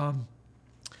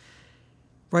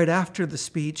 Right after the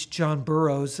speech, John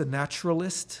Burroughs, a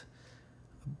naturalist,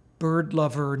 a bird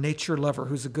lover, nature lover,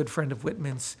 who's a good friend of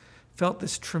Whitman's, felt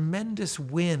this tremendous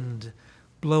wind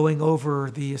blowing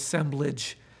over the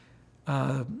assemblage,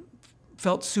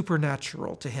 felt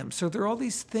supernatural to him. So there are all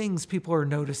these things people are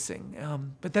noticing.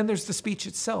 But then there's the speech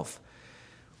itself,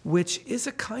 which is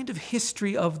a kind of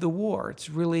history of the war.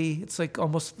 It's like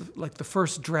almost like the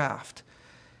first draft.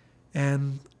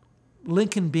 And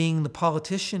Lincoln, being the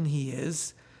politician he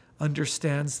is,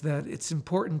 understands that it's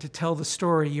important to tell the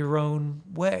story your own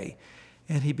way.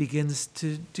 And he begins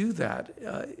to do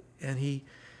that. And he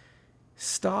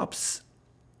stops.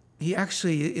 He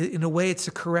actually, in a way, it's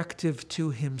a corrective to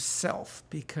himself,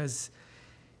 because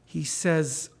he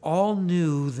says all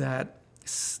knew that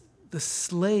the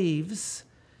slaves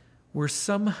were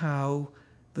somehow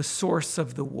the source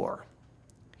of the war.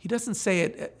 He doesn't say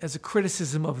it as a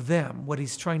criticism of them. What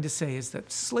he's trying to say is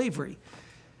that slavery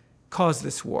caused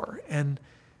this war. And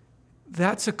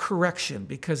that's a correction,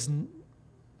 because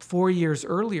 4 years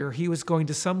earlier, he was going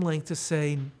to some length to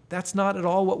say, that's not at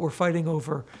all what we're fighting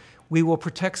over. We will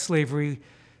protect slavery.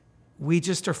 We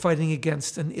just are fighting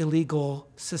against an illegal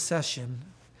secession.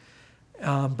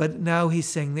 But now he's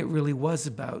saying that it really was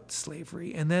about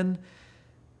slavery. And then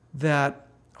that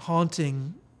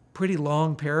haunting, pretty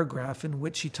long paragraph in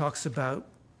which he talks about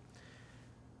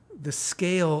the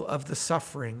scale of the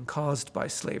suffering caused by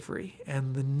slavery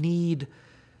and the need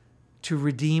to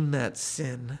redeem that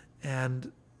sin,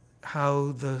 and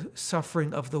how the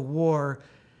suffering of the war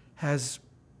has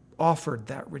offered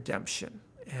that redemption,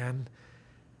 and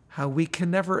how we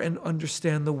can never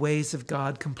understand the ways of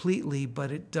God completely, but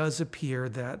it does appear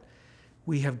that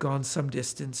we have gone some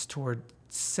distance toward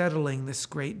settling this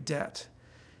great debt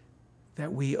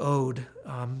that we owed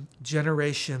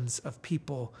generations of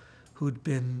people who'd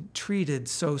been treated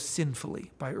so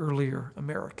sinfully by earlier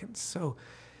Americans. So,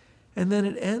 and then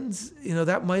it ends,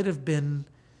 that might have been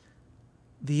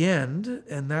the end,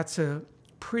 and that's a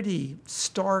pretty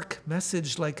stark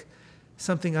message, like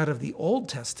something out of the Old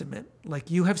Testament, like,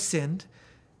 you have sinned,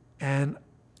 and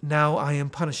now I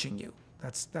am punishing you.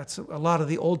 That's a lot of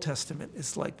the Old Testament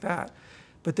is like that.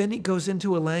 But then he goes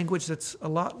into a language that's a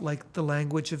lot like the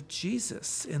language of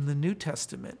Jesus in the New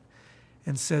Testament,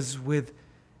 and says, with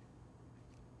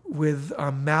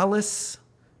malice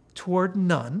toward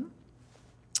none,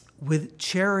 with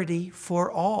charity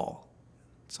for all.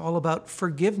 It's all about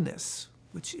forgiveness,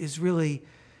 which is really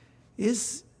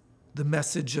the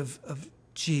message of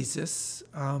Jesus.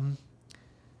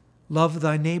 Love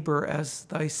thy neighbor as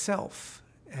thyself.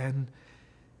 And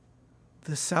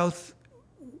the South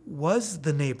was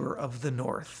the neighbor of the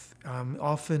North.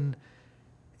 Often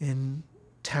in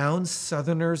towns,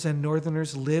 Southerners and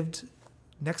Northerners lived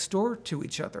next door to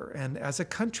each other. And as a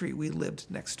country, we lived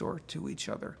next door to each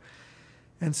other.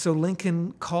 And so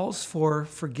Lincoln calls for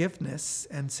forgiveness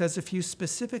and says a few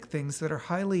specific things that are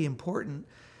highly important,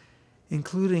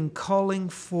 including calling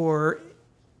for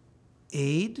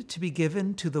aid to be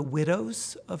given to the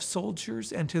widows of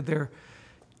soldiers and to their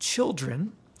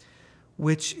children,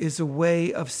 which is a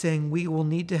way of saying we will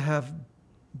need to have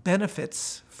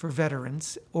benefits for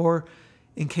veterans, or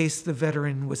in case the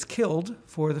veteran was killed,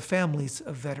 for the families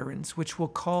of veterans, which will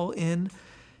call in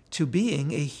to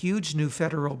being a huge new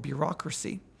federal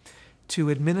bureaucracy to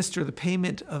administer the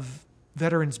payment of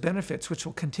veterans' benefits, which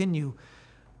will continue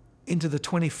into the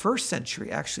 21st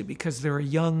century, actually, because there are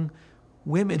young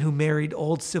women who married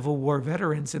old Civil War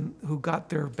veterans and who got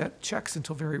their checks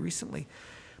until very recently.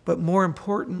 But more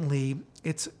importantly,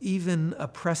 it's even a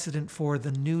precedent for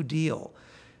the New Deal,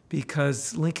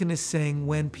 because Lincoln is saying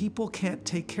when people can't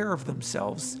take care of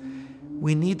themselves,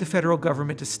 we need the federal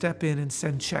government to step in and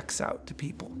send checks out to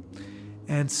people.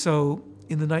 And so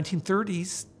in the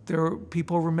 1930s,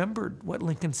 people remembered what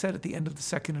Lincoln said at the end of the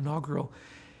second inaugural,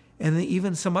 and then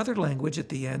even some other language at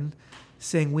the end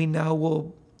saying we now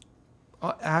will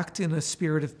act in a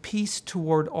spirit of peace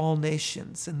toward all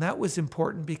nations. And that was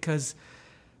important because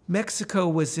Mexico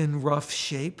was in rough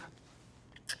shape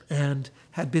and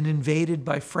had been invaded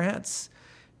by France.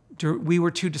 We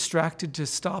were too distracted to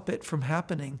stop it from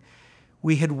happening.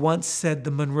 We had once said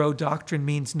the Monroe Doctrine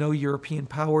means no European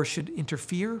power should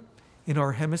interfere in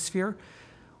our hemisphere.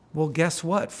 Well, guess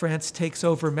what? France takes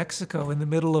over Mexico in the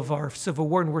middle of our Civil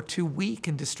War, and we're too weak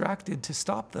and distracted to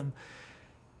stop them.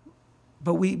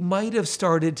 But we might have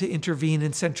started to intervene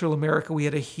in Central America. We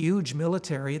had a huge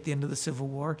military at the end of the Civil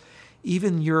War.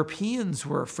 Even Europeans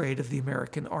were afraid of the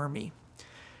American army.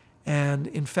 And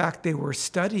in fact, they were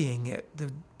studying it.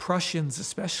 The Prussians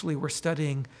especially were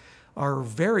studying our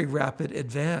very rapid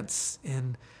advance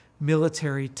in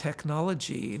military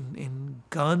technology, in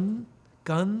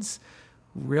guns,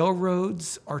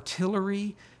 railroads,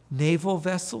 artillery, naval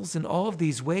vessels. In all of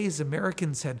these ways,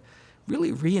 Americans had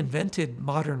really reinvented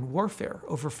modern warfare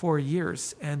over 4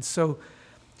 years. And so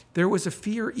there was a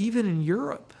fear even in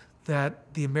Europe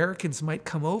that the Americans might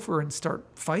come over and start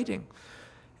fighting.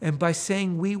 And by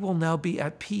saying we will now be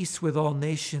at peace with all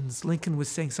nations, Lincoln was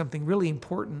saying something really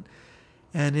important,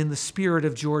 and in the spirit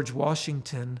of George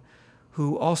Washington,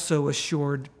 who also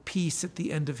assured peace at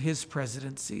the end of his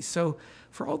presidency. So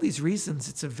for all these reasons,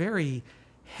 it's a very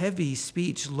heavy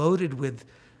speech loaded with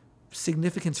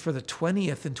significance for the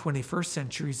 20th and 21st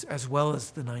centuries as well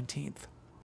as the 19th.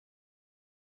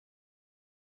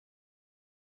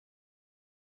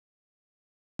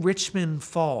 Richmond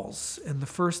falls in the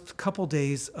first couple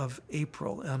days of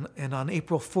April, and on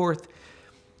April 4th,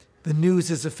 the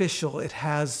news is official. It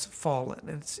has fallen.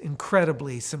 It's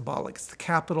incredibly symbolic. It's the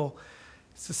capital.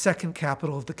 It's the second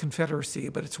capital of the Confederacy,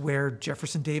 but it's where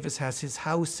Jefferson Davis has his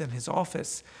house and his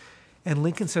office. And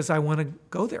Lincoln says, I want to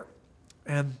go there.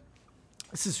 And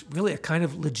this is really a kind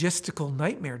of logistical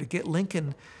nightmare to get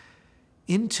Lincoln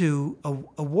into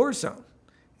a war zone.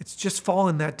 It's just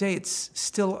fallen that day. It's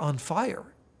still on fire.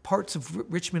 Parts of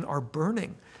Richmond are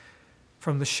burning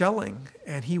from the shelling,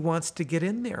 and he wants to get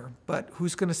in there. But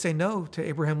who's going to say no to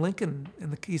Abraham Lincoln?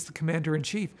 And he's the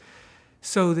commander-in-chief.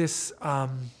 So this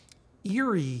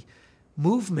eerie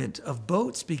movement of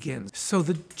boats begins. So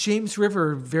the James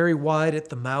River, very wide at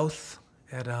the mouth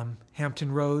at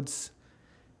Hampton Roads,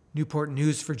 Newport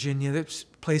News, Virginia, that's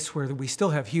a place where we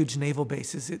still have huge naval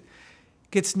bases. It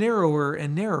gets narrower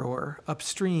and narrower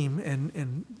upstream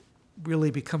and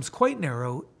really becomes quite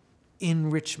narrow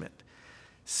in Richmond.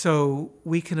 So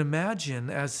we can imagine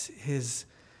as his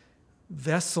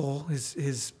vessel,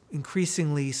 his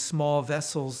increasingly small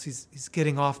vessels, he's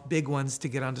getting off big ones to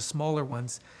get onto smaller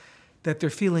ones, that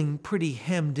they're feeling pretty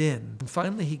hemmed in. And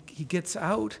finally he gets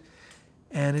out,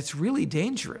 and it's really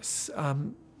dangerous.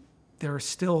 There are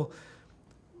still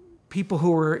people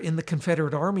who were in the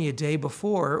Confederate Army a day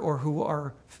before or who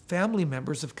are family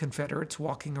members of Confederates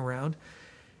walking around.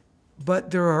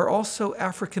 But there are also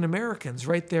African Americans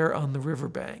right there on the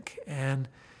riverbank. And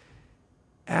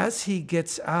as he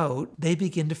gets out, they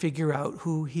begin to figure out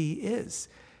who he is.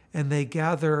 And they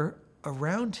gather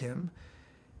around him.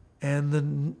 And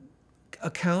the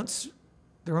accounts,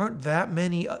 there aren't that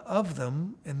many of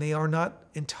them, and they are not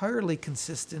entirely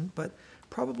consistent, but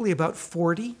probably about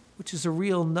 40, which is a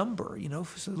real number, you know.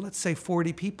 So let's say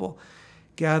 40 people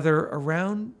gather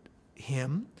around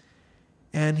him,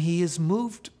 and he is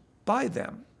moved by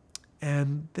them,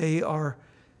 and they are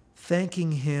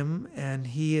thanking him, and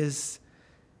he is,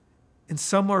 and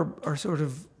some are sort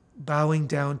of bowing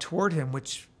down toward him,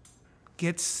 which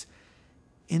gets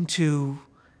into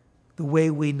the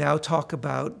way we now talk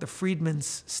about the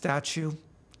Freedmen's statue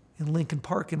in Lincoln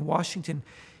Park in Washington.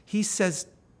 He says,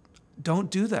 don't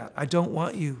do that. I don't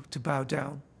want you to bow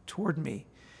down toward me.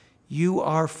 You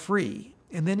are free.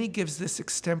 And then he gives this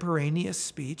extemporaneous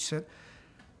speech that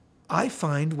I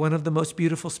find one of the most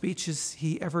beautiful speeches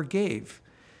he ever gave.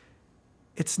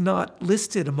 It's not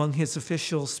listed among his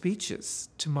official speeches,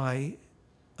 to my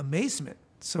amazement.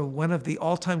 So one of the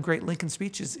all-time great Lincoln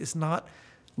speeches is not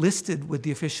listed with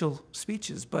the official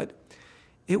speeches, but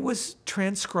it was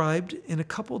transcribed in a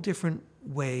couple different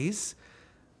ways.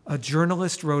 A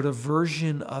journalist wrote a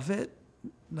version of it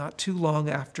not too long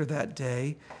after that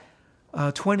day.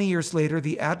 20 years later,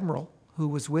 the admiral who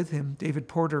was with him, David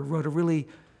Porter, wrote a really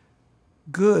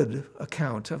good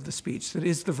account of the speech. That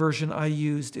is the version I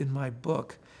used in my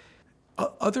book.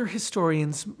 Other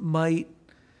historians might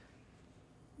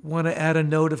want to add a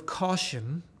note of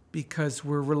caution because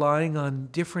we're relying on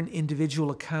different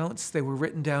individual accounts. They were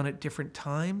written down at different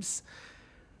times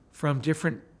from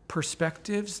different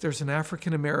perspectives. There's an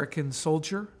African-American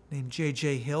soldier named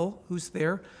J.J. Hill who's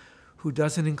there, who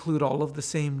doesn't include all of the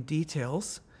same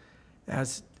details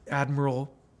as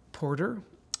Admiral Porter.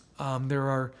 There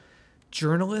are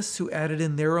journalists who added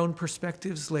in their own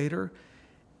perspectives later.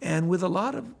 And with a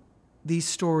lot of these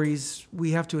stories,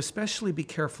 we have to especially be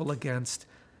careful against.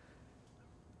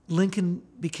 Lincoln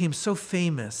became so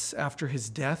famous after his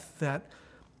death that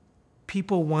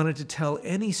people wanted to tell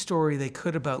any story they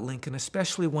could about Lincoln,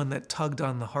 especially one that tugged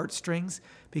on the heartstrings,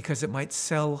 because it might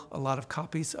sell a lot of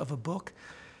copies of a book.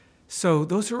 So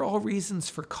those are all reasons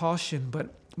for caution,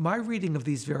 but my reading of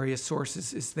these various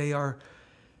sources is they are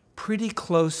pretty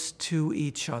close to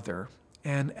each other.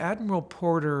 And Admiral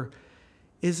Porter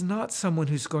is not someone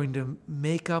who's going to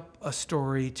make up a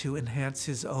story to enhance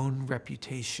his own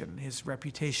reputation. His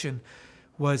reputation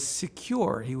was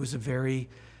secure. He was a very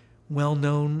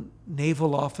well-known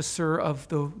naval officer of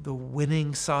the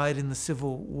winning side in the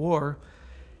Civil War.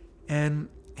 And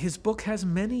his book has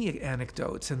many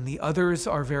anecdotes, and the others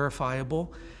are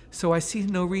verifiable. So I see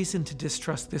no reason to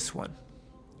distrust this one.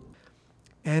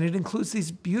 And it includes these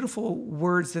beautiful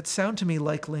words that sound to me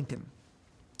like Lincoln.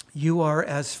 You are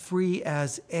as free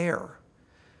as air.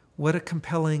 What a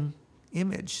compelling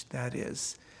image that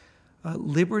is.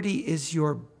 Liberty is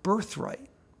your birthright.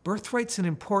 Birthright's an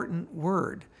important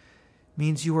word. It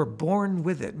means you are born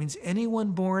with it. It means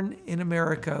anyone born in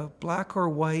America, black or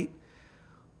white,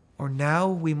 or now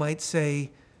we might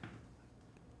say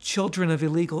children of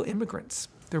illegal immigrants.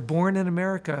 They're born in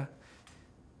America.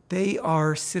 They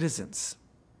are citizens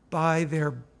by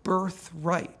their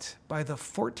birthright, by the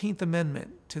 14th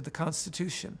Amendment to the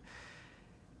Constitution.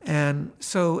 And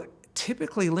so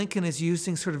typically Lincoln is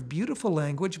using sort of beautiful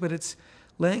language, but it's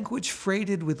language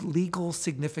freighted with legal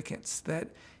significance, that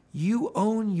you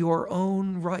own your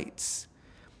own rights.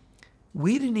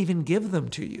 We didn't even give them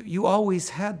to you. You always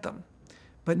had them.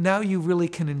 But now you really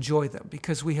can enjoy them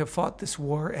because we have fought this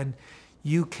war, and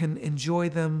you can enjoy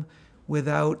them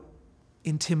without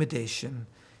intimidation.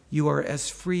 You are as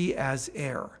free as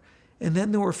air. And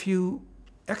then there were a few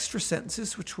extra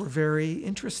sentences which were very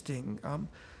interesting.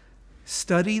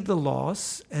 Study the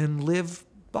laws and live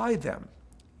by them.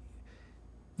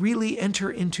 Really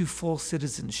enter into full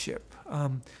citizenship.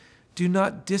 Do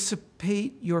not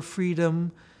dissipate your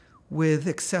freedom with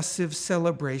excessive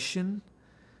celebration,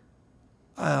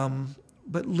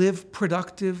 but live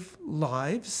productive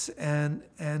lives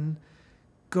and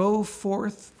go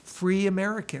forth free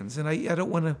Americans. And I don't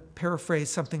want to paraphrase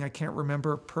something I can't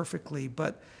remember perfectly,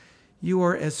 but you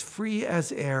are as free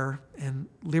as air and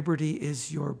liberty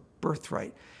is your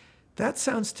birthright. That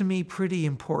sounds to me pretty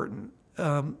important,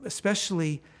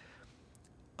 especially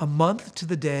a month to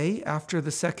the day after the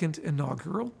second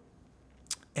inaugural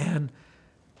and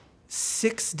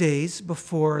 6 days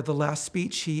before the last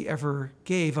speech he ever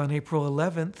gave on April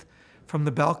 11th from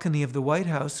the balcony of the White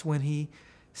House, when he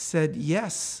said,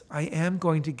 yes, I am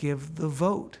going to give the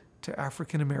vote to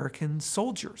African-American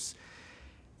soldiers.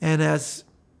 And as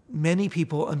many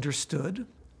people understood,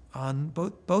 on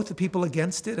both the people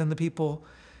against it and the people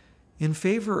in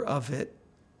favor of it,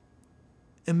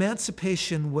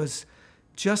 emancipation was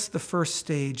just the first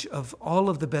stage of all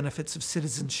of the benefits of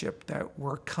citizenship that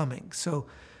were coming. So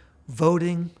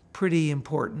voting, pretty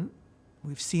important.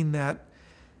 We've seen that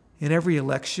in every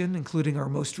election, including our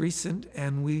most recent,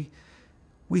 and we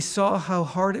saw how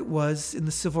hard it was in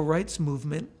the civil rights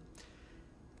movement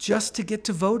just to get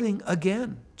to voting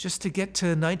again, just to get to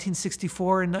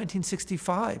 1964 and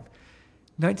 1965.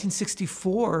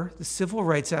 1964, the Civil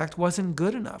Rights Act wasn't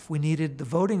good enough. We needed the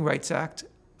Voting Rights Act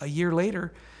a year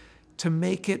later to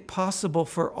make it possible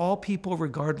for all people,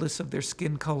 regardless of their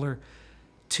skin color,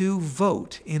 to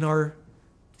vote in our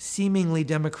seemingly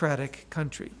democratic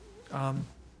country.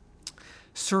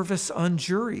 Service on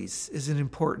juries is an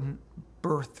important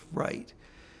birthright.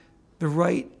 The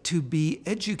right to be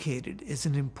educated is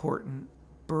an important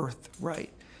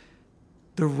birthright.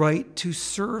 The right to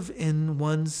serve in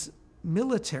one's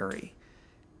military.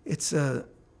 It's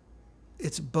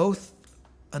both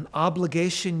an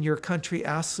obligation your country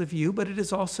asks of you, but it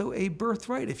is also a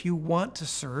birthright. If you want to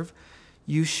serve,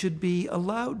 you should be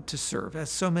allowed to serve, as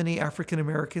so many African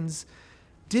Americans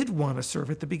did want to serve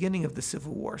at the beginning of the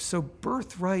Civil War. So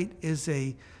birthright is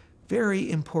a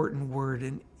very important word.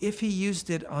 And if he used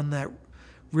it on that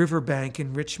riverbank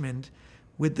in Richmond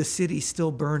with the city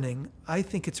still burning, I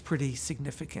think it's pretty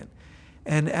significant.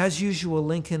 And as usual,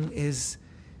 Lincoln is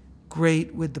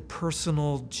great with the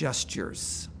personal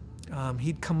gestures.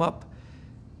 He'd come up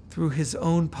through his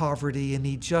own poverty, and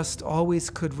he just always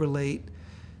could relate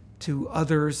to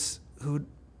others who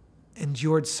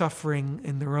endured suffering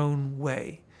in their own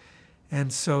way.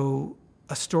 And so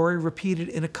a story repeated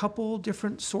in a couple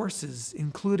different sources,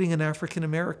 including an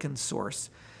African-American source,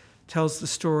 tells the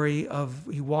story of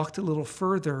he walked a little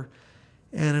further,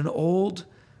 and an old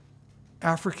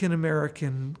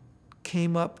African-American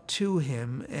came up to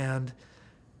him and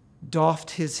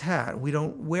doffed his hat. We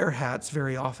don't wear hats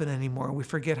very often anymore. We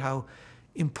forget how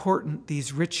important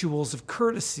these rituals of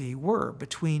courtesy were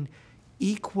between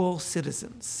equal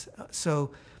citizens.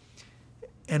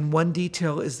 And one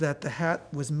detail is that the hat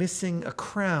was missing a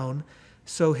crown,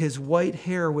 so his white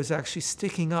hair was actually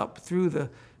sticking up through the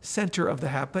center of the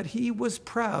hat, but he was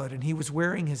proud and he was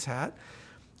wearing his hat,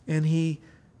 and he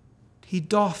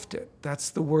doffed it.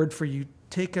 That's the word for you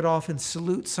take it off and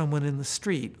salute someone in the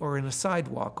street or in a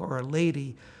sidewalk or a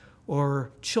lady or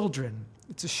children.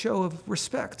 It's a show of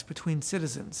respect between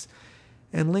citizens.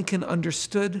 And Lincoln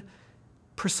understood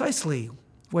precisely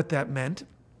what that meant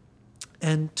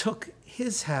and took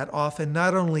his hat off, and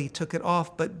not only took it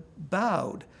off, but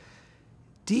bowed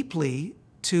deeply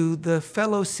to the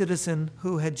fellow citizen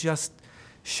who had just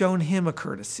shown him a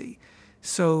courtesy.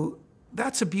 So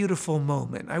that's a beautiful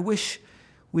moment. I wish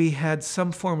we had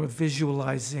some form of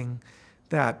visualizing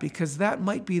that, because that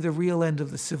might be the real end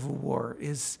of the Civil War,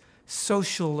 is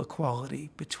social equality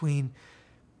between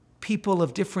people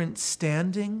of different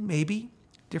standing, maybe,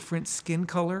 different skin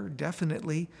color,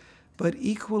 definitely, but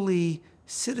equally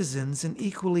citizens and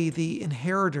equally the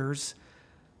inheritors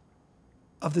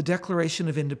of the Declaration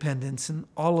of Independence and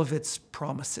all of its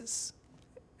promises.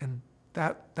 And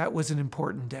that was an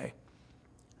important day.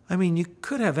 I mean, you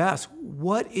could have asked,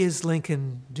 what is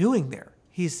Lincoln doing there?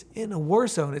 He's in a war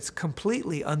zone. It's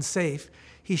completely unsafe.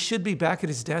 He should be back at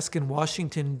his desk in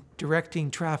Washington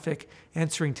directing traffic,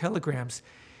 answering telegrams.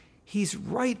 He's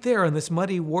right there on this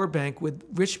muddy war bank with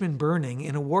Richmond burning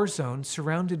in a war zone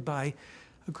surrounded by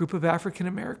a group of African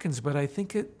Americans. But I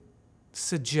think it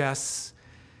suggests,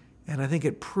 and I think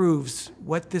it proves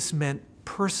what this meant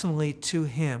personally to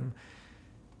him,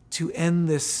 to end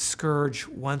this scourge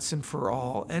once and for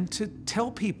all, and to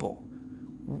tell people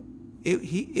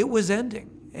it was ending.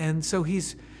 And so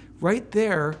he's right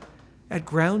there at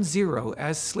ground zero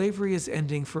as slavery is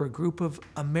ending for a group of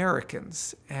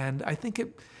Americans. And I think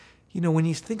when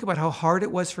you think about how hard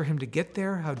it was for him to get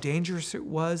there, how dangerous it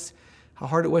was, how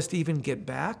hard it was to even get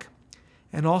back,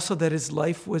 and also that his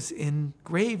life was in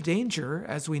grave danger,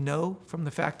 as we know from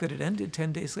the fact that it ended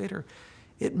 10 days later,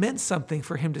 it meant something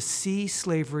for him to see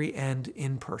slavery end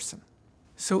in person.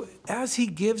 So as he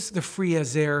gives the Free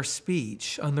as Air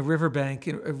speech on the riverbank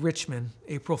in Richmond,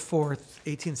 April 4th,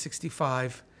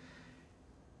 1865,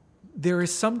 there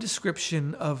is some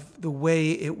description of the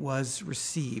way it was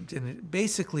received, and it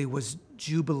basically was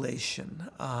jubilation.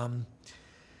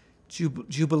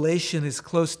 Jubilation is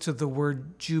close to the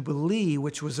word jubilee,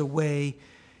 which was a way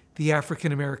the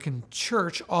African-American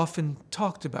church often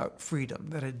talked about freedom,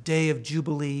 that a day of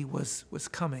jubilee was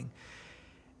coming.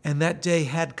 And that day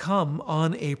had come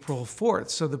on April 4th.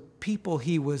 So the people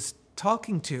he was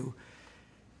talking to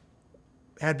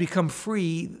had become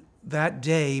free that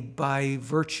day by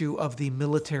virtue of the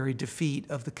military defeat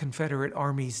of the Confederate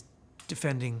armies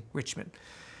defending Richmond.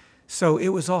 So it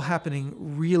was all happening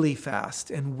really fast.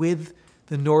 And with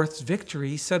the North's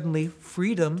victory, suddenly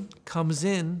freedom comes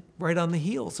in right on the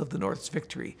heels of the North's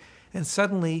victory. And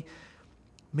suddenly,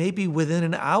 maybe within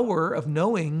an hour of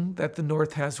knowing that the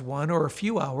North has won, or a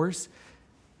few hours,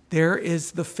 there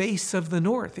is the face of the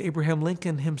North, Abraham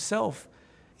Lincoln himself,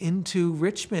 into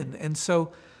Richmond. And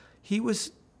so he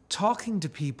was talking to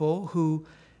people who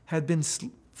had been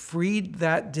freed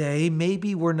that day,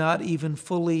 maybe were not even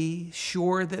fully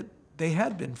sure that they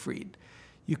had been freed.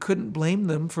 You couldn't blame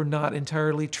them for not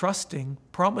entirely trusting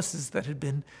promises that had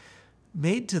been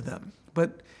made to them.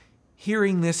 But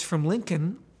hearing this from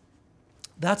Lincoln,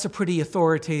 that's a pretty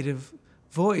authoritative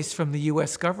voice from the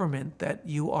U.S. government that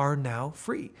you are now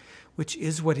free, which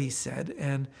is what he said.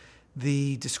 And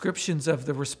the descriptions of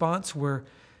the response were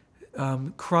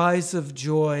cries of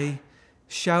joy,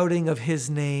 shouting of his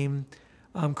name,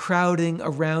 crowding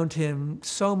around him,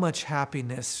 so much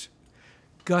happiness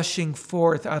gushing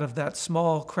forth out of that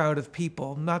small crowd of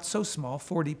people, not so small,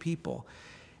 40 people.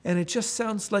 And it just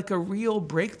sounds like a real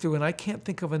breakthrough, and I can't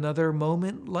think of another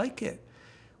moment like it,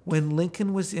 when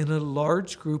Lincoln was in a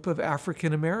large group of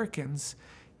African Americans,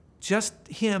 just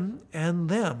him and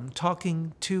them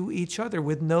talking to each other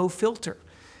with no filter.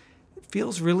 It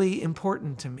feels really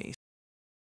important to me.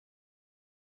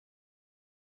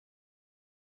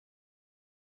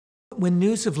 When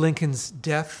news of Lincoln's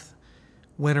death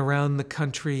went around the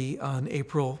country on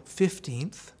April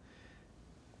 15th,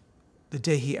 the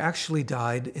day he actually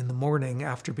died in the morning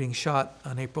after being shot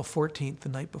on April 14th, the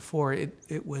night before,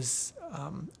 it was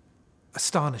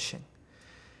astonishing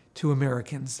to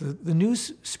Americans. The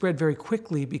news spread very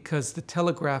quickly because the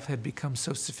telegraph had become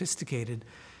so sophisticated,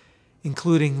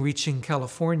 including reaching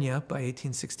California by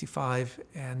 1865.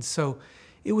 And so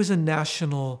it was a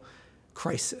national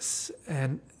crisis.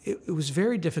 And it was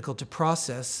very difficult to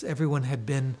process. Everyone had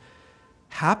been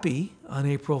happy on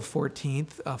April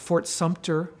 14th. Fort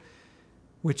Sumter,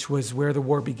 which was where the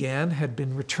war began, had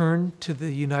been returned to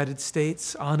the United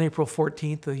States on April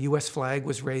 14th. The U.S. flag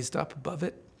was raised up above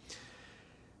it.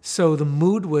 So the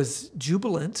mood was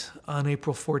jubilant on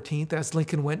April 14th as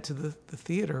Lincoln went to the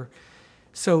theater.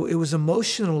 So it was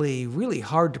emotionally really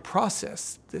hard to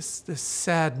process this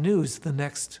sad news the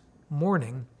next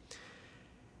morning.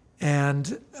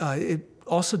 And it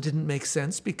also didn't make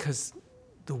sense because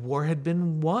the war had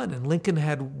been won and Lincoln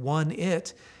had won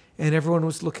it. And everyone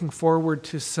was looking forward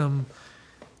to some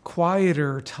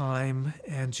quieter time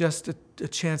and just a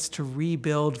chance to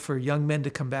rebuild, for young men to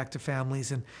come back to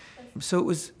families. And so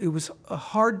it was a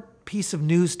hard piece of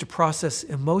news to process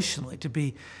emotionally, to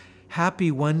be happy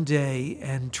one day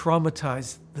and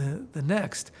traumatized the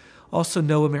next. Also,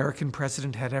 no American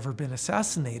president had ever been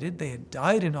assassinated. They had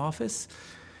died in office.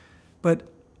 But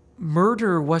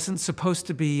murder wasn't supposed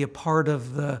to be a part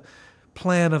of the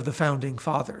plan of the Founding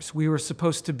Fathers. We were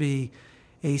supposed to be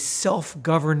a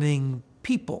self-governing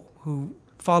people who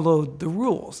followed the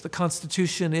rules. The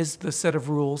Constitution is the set of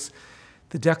rules.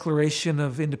 The Declaration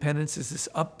of Independence is this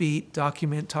upbeat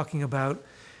document talking about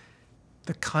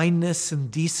the kindness and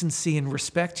decency and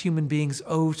respect human beings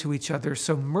owe to each other.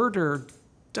 So murder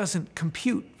doesn't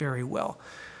compute very well.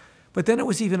 But then it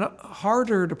was even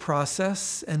harder to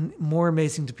process and more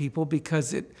amazing to people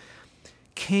because it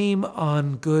came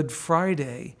on Good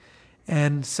Friday,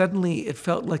 and suddenly it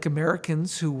felt like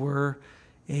Americans, who were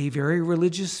a very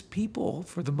religious people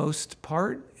for the most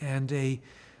part and a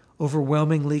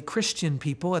overwhelmingly Christian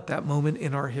people at that moment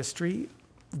in our history,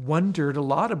 wondered a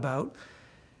lot about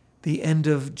the end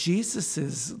of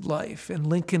Jesus's life, and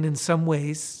Lincoln in some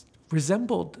ways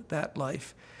resembled that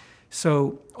life.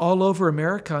 So all over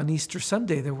America on Easter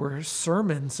Sunday there were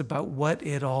sermons about what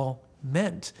it all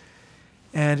meant.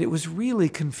 And it was really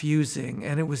confusing,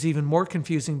 and it was even more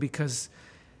confusing because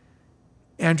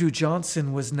Andrew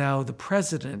Johnson was now the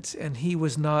president, and he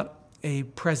was not a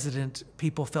president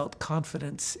people felt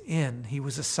confidence in. He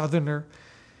was a Southerner.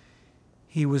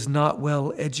 He was not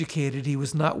well educated. He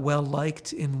was not well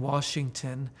liked in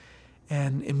Washington.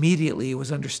 And immediately it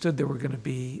was understood there were going to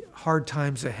be hard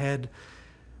times ahead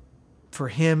for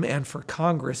him and for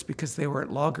Congress because they were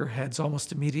at loggerheads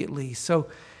almost immediately. So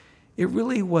it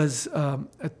really was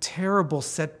a terrible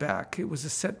setback. It was a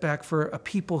setback for a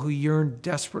people who yearned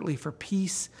desperately for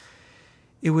peace.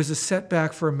 It was a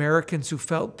setback for Americans who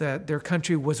felt that their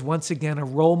country was once again a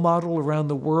role model around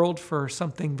the world for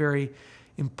something very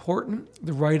important,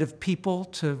 the right of people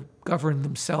to govern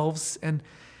themselves. And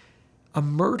a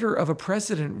murder of a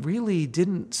president really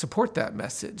didn't support that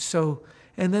message.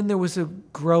 And then there was a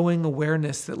growing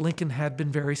awareness that Lincoln had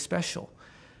been very special.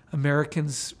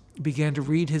 Americans began to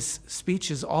read his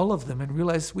speeches, all of them, and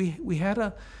realized we had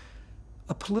a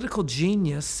political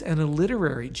genius and a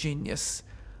literary genius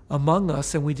among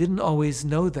us, and we didn't always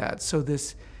know that. So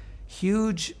this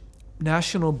huge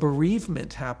national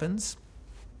bereavement happens,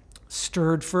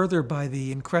 stirred further by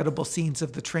the incredible scenes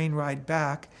of the train ride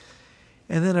back,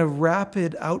 and then a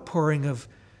rapid outpouring of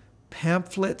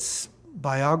pamphlets,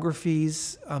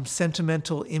 biographies,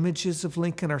 sentimental images of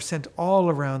Lincoln are sent all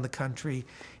around the country,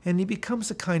 and he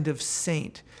becomes a kind of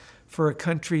saint for a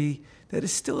country that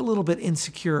is still a little bit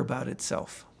insecure about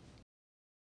itself.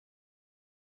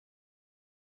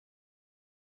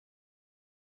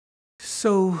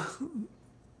 So,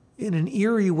 in an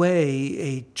eerie way,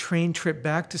 a train trip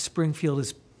back to Springfield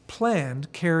is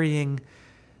planned, carrying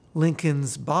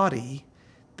Lincoln's body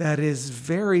that is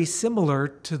very similar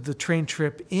to the train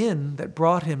trip in that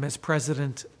brought him as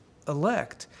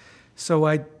president-elect. So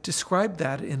I described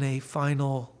that in a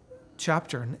final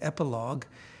chapter, an epilogue.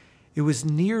 It was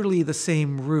nearly the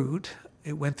same route.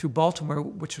 It went through Baltimore,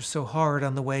 which was so hard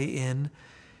on the way in.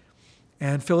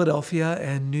 and Philadelphia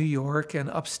and New York and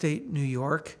upstate New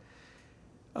York.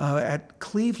 At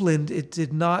Cleveland, it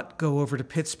did not go over to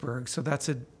Pittsburgh, so that's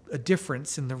a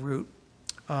difference in the route.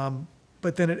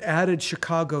 But then it added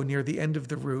Chicago near the end of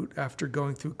the route after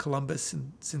going through Columbus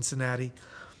and Cincinnati.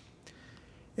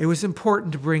 It was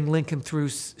important to bring Lincoln through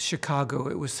Chicago.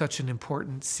 It was such an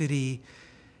important city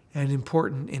and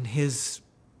important in his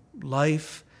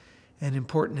life and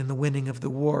important in the winning of the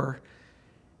war.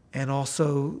 And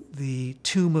also the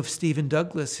tomb of Stephen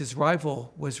Douglas, his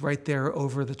rival, was right there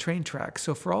over the train track.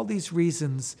 So for all these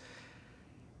reasons,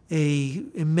 a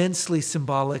immensely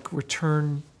symbolic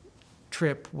return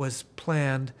trip was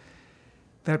planned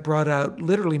that brought out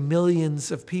literally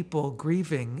millions of people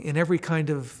grieving in every kind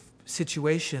of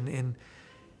situation in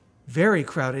very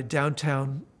crowded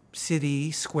downtown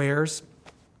city squares,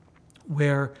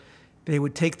 where they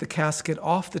would take the casket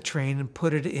off the train and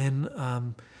put it in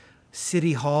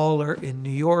City Hall or in New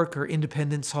York or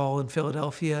Independence Hall in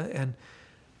Philadelphia, and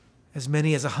as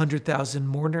many as 100,000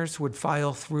 mourners would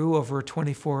file through over a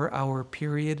 24-hour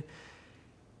period.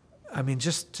 I mean,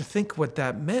 just to think what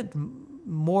that meant,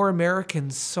 more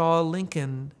Americans saw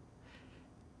Lincoln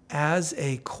as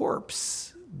a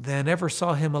corpse than ever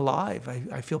saw him alive.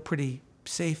 I feel pretty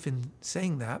safe in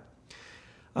saying that.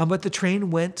 But the train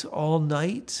went all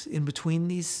night in between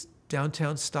these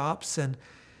downtown stops, and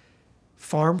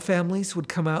farm families would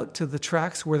come out to the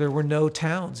tracks where there were no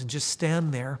towns and just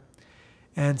stand there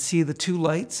and see the two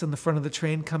lights on the front of the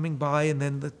train coming by, and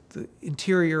then the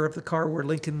interior of the car where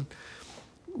Lincoln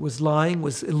was lying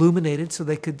was illuminated so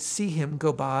they could see him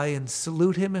go by and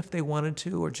salute him if they wanted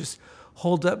to, or just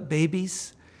hold up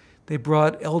babies. They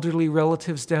brought elderly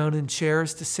relatives down in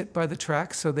chairs to sit by the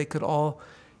tracks so they could all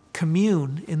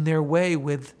commune in their way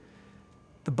with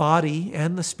the body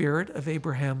and the spirit of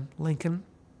Abraham Lincoln.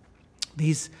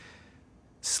 These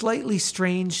slightly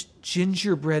strange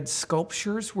gingerbread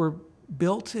sculptures were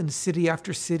built in city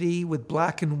after city with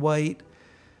black and white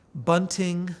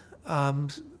bunting.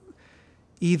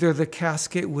 Either the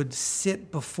casket would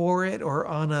sit before it or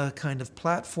on a kind of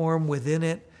platform within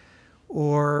it,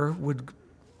 or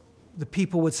the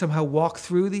people would somehow walk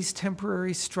through these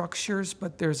temporary structures.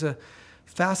 But there's a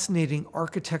fascinating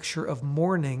architecture of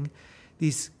mourning.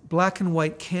 These black and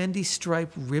white candy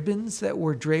stripe ribbons that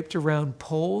were draped around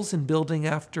poles in building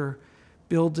after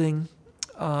building.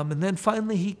 And then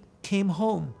finally he came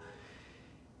home.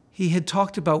 He had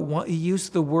talked about, he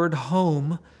used the word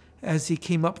home as he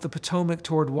came up the Potomac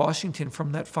toward Washington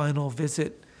from that final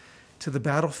visit to the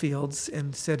battlefields,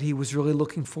 and said he was really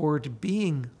looking forward to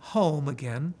being home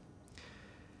again.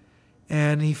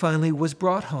 And he finally was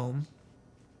brought home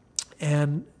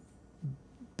and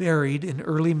buried in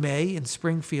early May in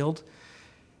Springfield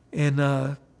in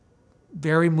a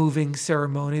very moving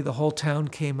ceremony. The whole town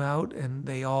came out, and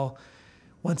they all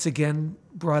once again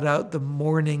brought out the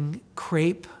mourning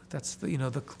crepe. That's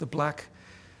the black,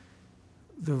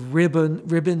 the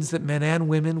ribbons that men and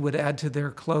women would add to their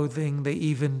clothing. They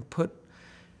even put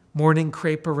mourning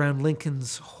crepe around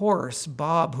Lincoln's horse,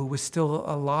 Bob, who was still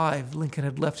alive. Lincoln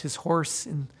had left his horse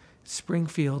in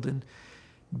Springfield and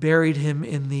buried him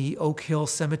in the Oak Hill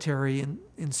Cemetery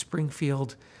in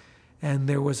Springfield. And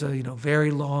there was a very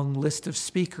long list of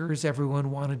speakers.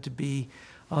 Everyone wanted to be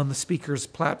on the speaker's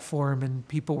platform, and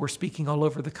people were speaking all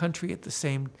over the country at the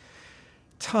same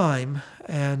time.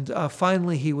 And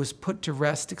finally he was put to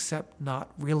rest, except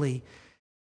not really.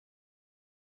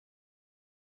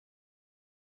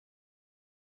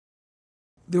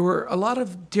 There were a lot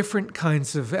of different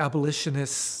kinds of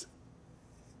abolitionists,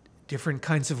 different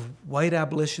kinds of white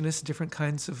abolitionists, different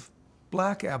kinds of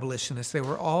black abolitionists. They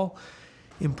were all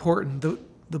important.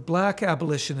 The black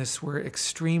abolitionists were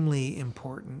extremely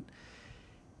important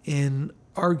in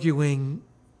arguing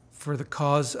for the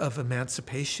cause of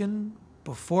emancipation,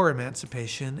 before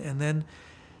emancipation, and then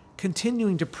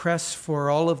continuing to press for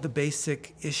all of the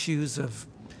basic issues of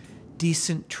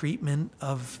decent treatment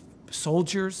of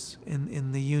soldiers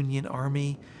in the Union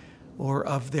Army, or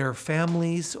of their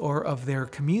families, or of their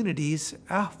communities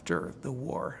after the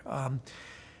war.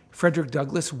 Frederick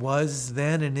Douglass was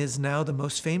then and is now the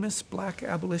most famous black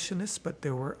abolitionist, but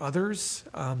there were others.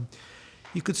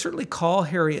 You could certainly call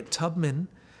Harriet Tubman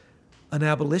an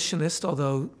abolitionist,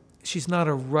 although she's not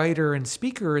a writer and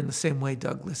speaker in the same way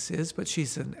Douglass is, but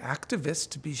she's an activist,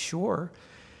 to be sure.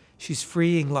 She's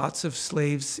freeing lots of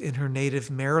slaves in her native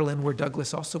Maryland, where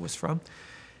Douglass also was from,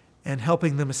 and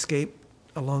helping them escape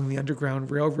along the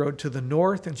Underground Railroad to the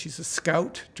north. And she's a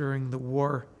scout during the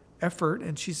war effort,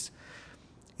 and she's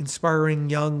inspiring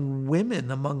young women,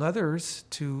 among others,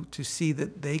 to see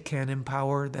that they can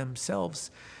empower themselves.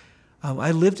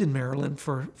 I lived in Maryland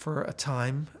for a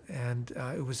time, and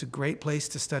it was a great place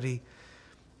to study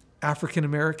African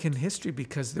American history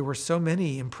because there were so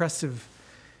many impressive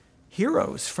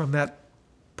heroes from that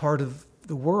part of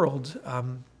the world.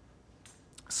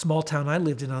 Small town I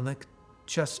lived in on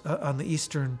the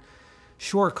eastern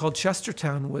shore called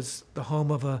Chestertown was the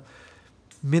home of a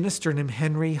minister named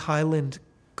Henry Highland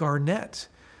Garnett,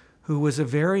 who was a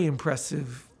very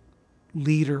impressive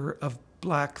leader of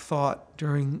Black thought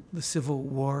during the Civil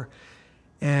War.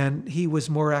 And he was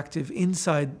more active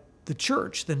inside the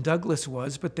church than Douglass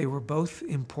was, but they were both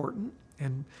important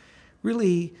and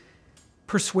really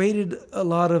persuaded a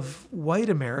lot of white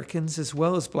Americans as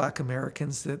well as Black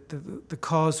Americans that the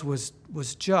cause was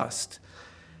just.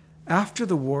 After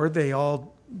the war, they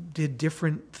all did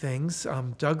different things.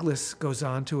 Douglass goes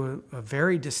on to a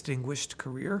very distinguished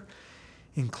career,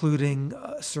 including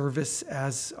service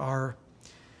as our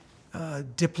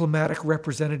diplomatic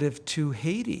representative to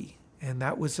Haiti. And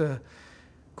that was a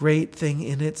great thing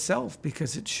in itself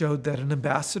because it showed that an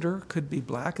ambassador could be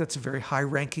Black. That's a very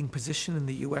high-ranking position in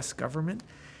the U.S. government.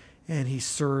 And he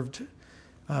served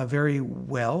very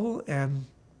well. And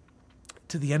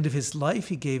to the end of his life,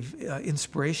 he gave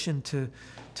inspiration to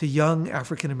young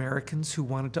African Americans who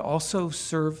wanted to also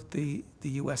serve the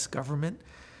U.S. government.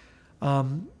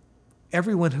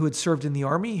 Everyone who had served in the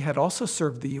Army had also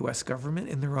served the U.S. government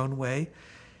in their own way,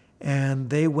 and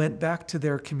they went back to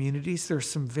their communities. There's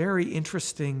some very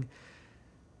interesting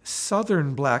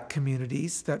Southern Black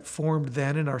communities that formed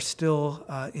then and are still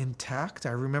intact.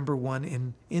 I remember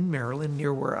one in Maryland,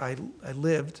 near where I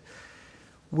lived,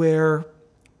 where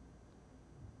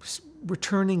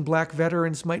returning Black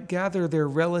veterans might gather their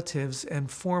relatives and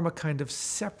form a kind of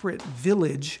separate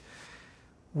village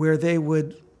where they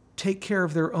would take care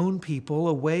of their own people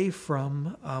away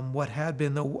from what had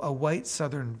been a white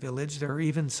Southern village. There are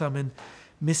even some in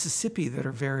Mississippi that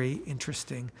are very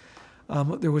interesting.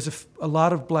 There was a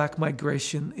lot of Black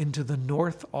migration into the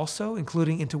North also,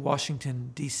 including into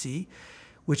Washington, D.C.,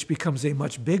 which becomes a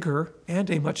much bigger and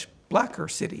a much Blacker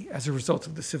city as a result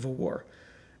of the Civil War.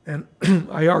 And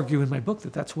I argue in my book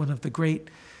that that's one of the great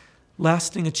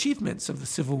lasting achievements of the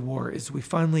Civil War is we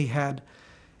finally had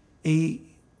a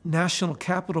national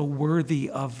capital worthy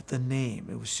of the name.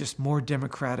 It was just more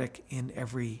democratic in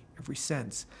every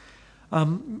sense.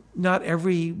 Not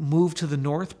every move to the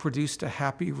north produced a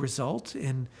happy result.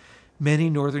 In many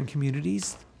northern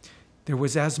communities, there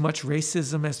was as much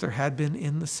racism as there had been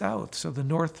in the South. So the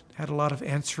North had a lot of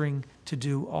answering to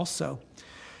do also.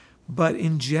 But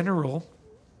in general,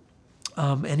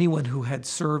 anyone who had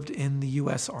served in the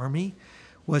U.S. Army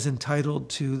was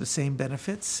entitled to the same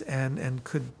benefits and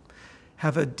could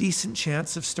have a decent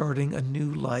chance of starting a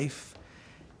new life.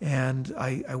 And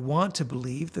I want to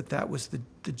believe that that was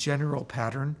the general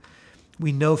pattern.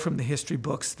 We know from the history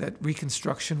books that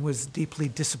Reconstruction was deeply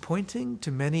disappointing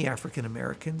to many African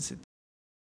Americans.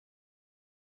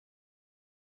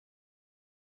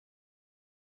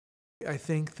 I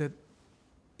think that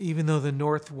even though the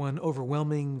North won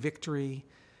overwhelming victory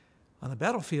on the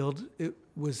battlefield, it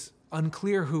was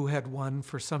unclear who had won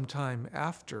for some time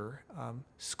after.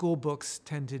 School books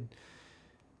tended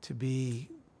to be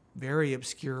very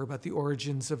obscure about the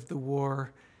origins of the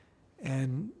war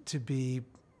and to be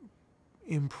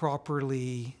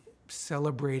improperly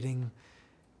celebrating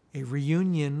a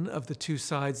reunion of the two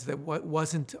sides that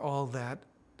wasn't all that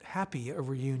happy a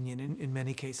reunion in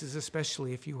many cases,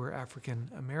 especially if you were African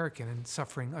American and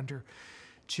suffering under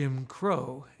Jim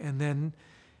Crow. And then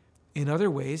in other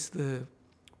ways, the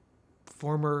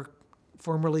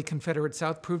formerly Confederate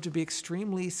South proved to be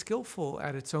extremely skillful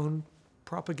at its own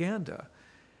propaganda.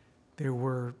 There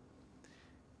were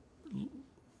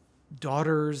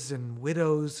daughters and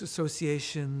widows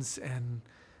associations and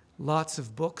lots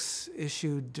of books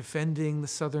issued defending the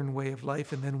Southern way of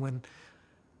life. And then when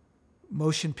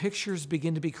motion pictures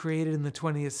begin to be created in the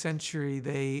 20th century,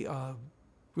 they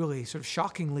really sort of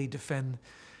shockingly defend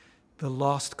the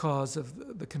lost cause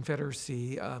of the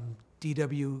Confederacy.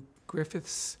 D.W.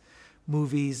 Griffith's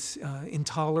movies,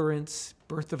 Intolerance,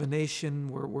 Birth of a Nation,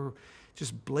 were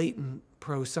just blatant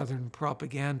pro-Southern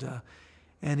propaganda.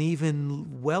 And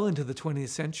even well into the 20th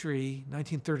century,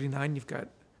 1939, you've got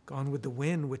Gone with the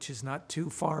Wind, which is not too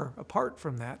far apart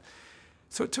from that.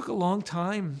 So it took a long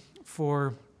time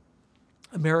for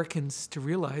Americans to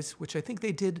realize, which I think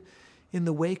they did in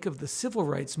the wake of the civil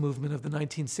rights movement of the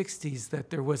 1960s,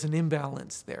 that there was an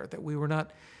imbalance there, that we were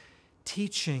not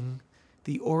teaching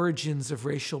the origins of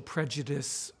racial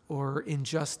prejudice or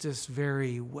injustice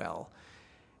very well.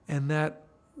 And that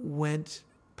went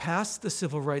past the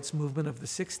civil rights movement of the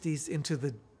 60s into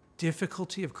the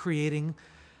difficulty of creating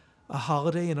a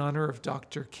holiday in honor of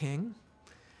Dr. King.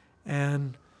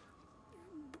 And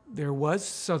there was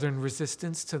Southern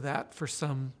resistance to that for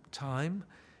some time.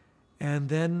 And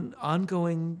then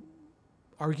ongoing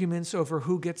arguments over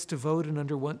who gets to vote and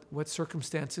under what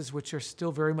circumstances, which are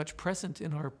still very much present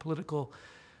in our political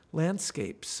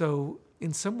landscape. So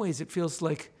in some ways, it feels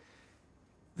like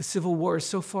the Civil War is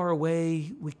so far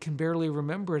away, we can barely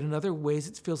remember it. In other ways,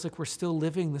 it feels like we're still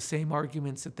living the same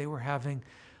arguments that they were having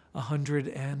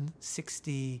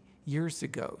 160 years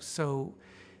ago. So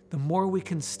the more we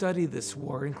can study this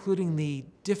war, including the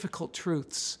difficult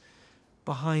truths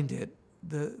behind it,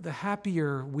 the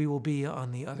happier we will be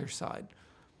on the other side.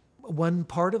 One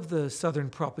part of the Southern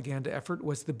propaganda effort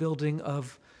was the building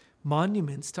of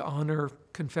monuments to honor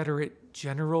Confederate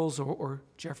generals or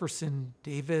Jefferson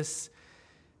Davis.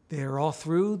 They're all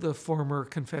through the former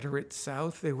Confederate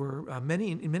South. They were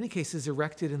in many cases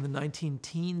erected in the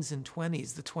 19-teens and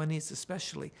 20s, the 20s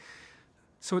especially.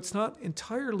 So it's not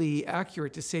entirely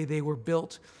accurate to say they were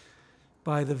built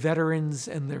by the veterans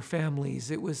and their families.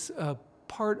 It was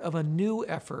part of a new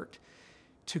effort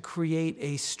to create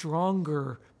a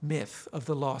stronger myth of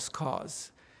the lost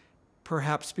cause,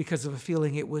 perhaps because of a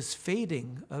feeling it was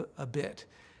fading a bit.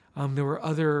 There were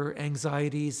other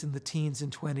anxieties in the teens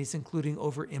and 20s, including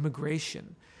over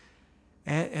immigration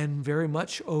and very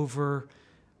much over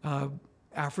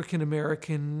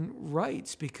African-American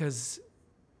rights, because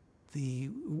the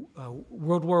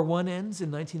World War I ends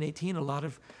in 1918. A lot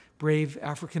of brave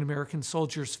African-American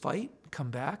soldiers fight, come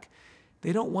back.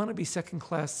 They don't want to be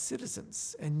second-class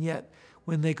citizens. And yet,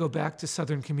 when they go back to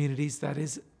Southern communities, that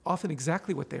is often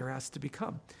exactly what they are asked to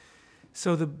become.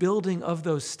 So the building of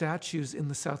those statues in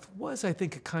the South was, I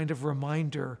think, a kind of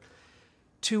reminder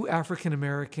to African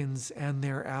Americans and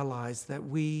their allies that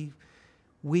we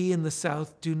in the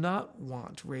South do not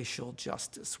want racial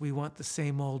justice. We want the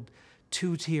same old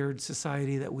two-tiered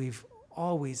society that we've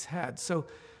always had. So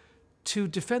to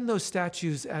defend those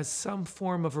statues as some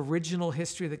form of original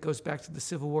history that goes back to the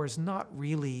Civil War is not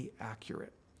really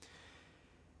accurate.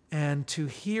 And to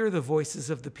hear the voices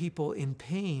of the people in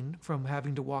pain from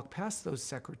having to walk past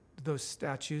those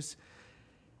statues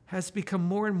has become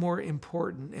more and more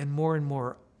important and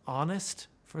more honest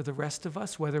for the rest of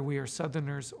us, whether we are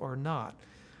Southerners or not.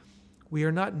 We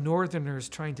are not Northerners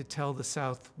trying to tell the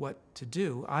South what to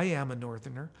do. I am a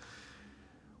Northerner.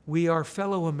 We are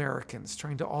fellow Americans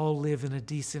trying to all live in a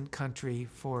decent country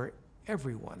for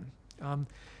everyone.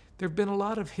 There have been a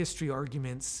lot of history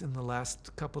arguments in the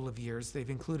last couple of years. They've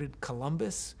included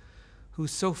Columbus, who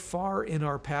so far in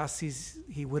our past,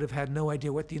 he would have had no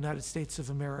idea what the United States of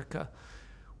America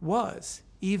was.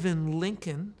 Even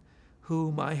Lincoln,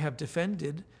 whom I have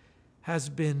defended, has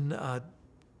been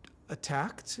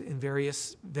attacked in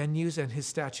various venues, and his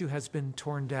statue has been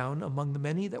torn down, among the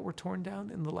many that were torn down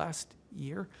in the last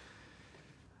year.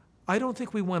 I don't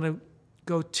think we want to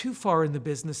go too far in the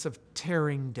business of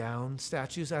tearing down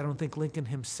statues. I don't think Lincoln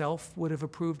himself would have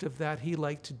approved of that. He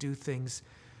liked to do things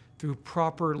through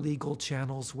proper legal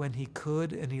channels when he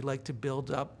could, and he liked to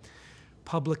build up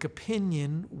public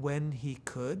opinion when he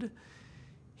could.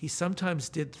 He sometimes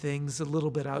did things a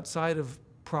little bit outside of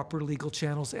proper legal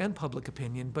channels and public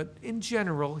opinion, but in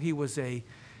general, he was a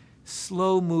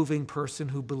slow-moving person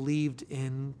who believed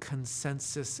in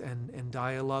consensus and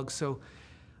dialogue. So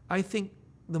I think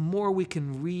the more we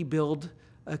can rebuild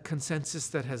a consensus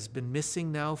that has been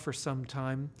missing now for some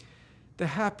time, the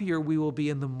happier we will be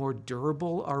and the more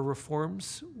durable our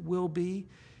reforms will be.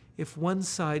 If one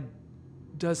side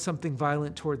does something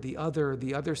violent toward the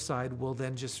other side will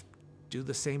then just do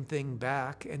the same thing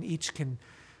back, and each can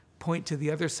point to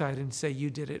the other side and say, you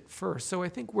did it first. So I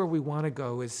think where we want to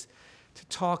go is to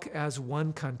talk as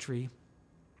one country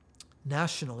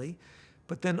nationally,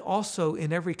 but then also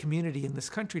in every community in this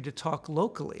country to talk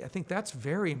locally. I think that's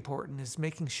very important, is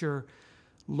making sure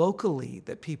locally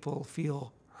that people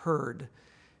feel heard.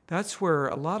 That's where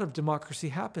a lot of democracy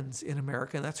happens in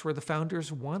America, and that's where the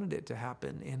founders wanted it to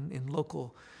happen, in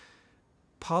local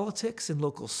politics, in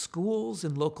local schools,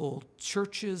 in local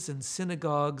churches and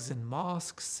synagogues and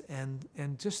mosques, and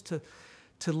just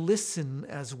to listen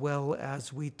as well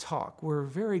as we talk. We're a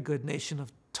very good nation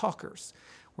of talkers.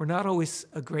 We're not always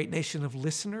a great nation of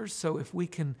listeners, so if we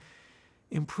can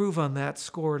improve on that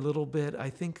score a little bit, I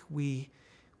think we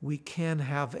can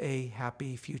have a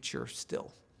happy future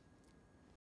still.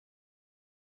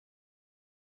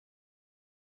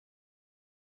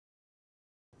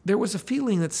 There was a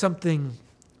feeling that something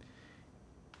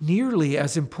nearly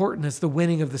as important as the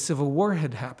winning of the Civil War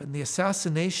had happened. The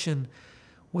assassination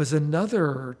was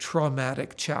another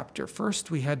traumatic chapter.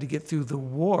 First, we had to get through the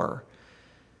war,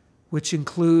 which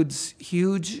includes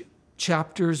huge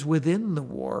chapters within the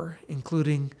war,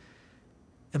 including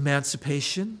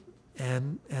emancipation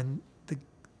and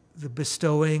the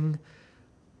bestowing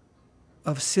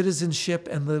of citizenship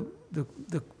and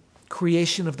the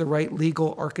creation of the right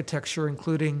legal architecture,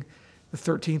 including the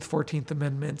 13th, 14th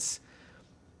Amendments,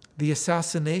 the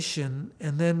assassination,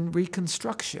 and then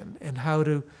Reconstruction, and how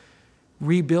to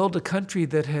rebuild a country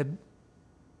that had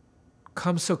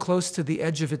come so close to the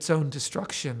edge of its own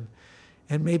destruction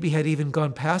and maybe had even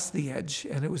gone past the edge.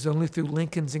 And it was only through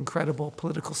Lincoln's incredible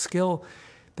political skill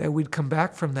that we'd come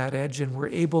back from that edge and were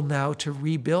able now to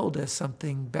rebuild as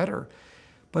something better.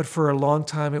 But for a long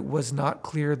time, it was not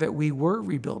clear that we were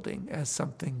rebuilding as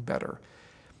something better.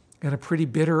 And a pretty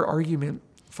bitter argument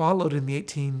followed in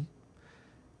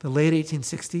the late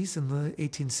 1860s and the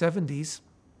 1870s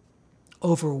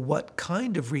over what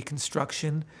kind of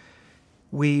Reconstruction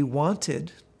we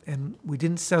wanted. And we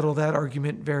didn't settle that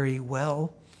argument very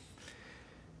well.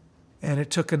 And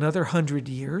it took another 100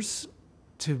 years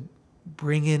to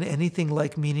bring in anything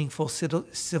like meaningful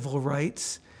civil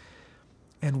rights.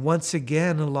 And once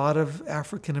again, a lot of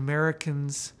African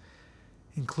Americans,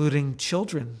 including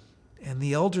children and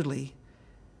the elderly,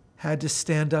 had to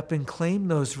stand up and claim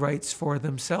those rights for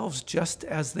themselves, just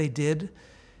as they did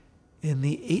in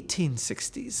the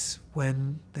 1860s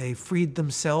when they freed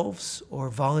themselves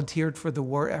or volunteered for the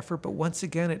war effort. But once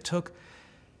again, it took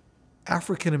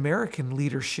African American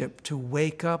leadership to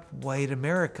wake up white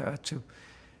America, to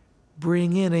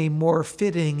bring in a more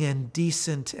fitting and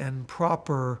decent and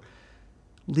proper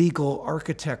legal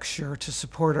architecture to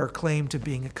support our claim to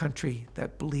being a country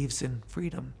that believes in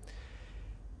freedom.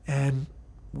 And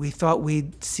we thought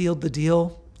we'd sealed the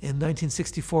deal in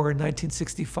 1964 and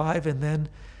 1965, and then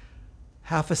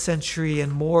half a century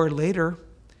and more later,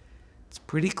 it's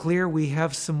pretty clear we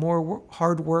have some more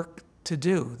hard work to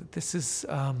do. This is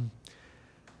an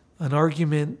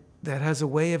argument that has a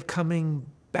way of coming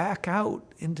back out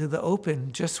into the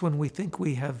open just when we think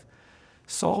we have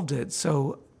solved it.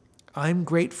 So I'm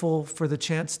grateful for the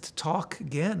chance to talk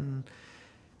again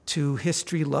to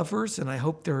history lovers, and I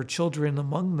hope there are children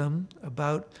among them,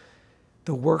 about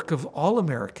the work of all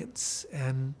Americans.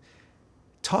 And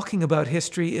talking about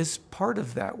history is part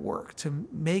of that work, to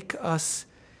make us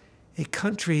a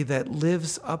country that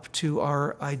lives up to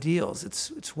our ideals.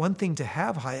 It's one thing to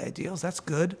have high ideals, that's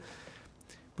good.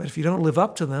 But if you don't live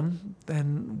up to them,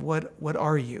 then what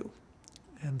are you?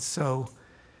 And so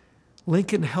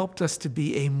Lincoln helped us to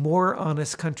be a more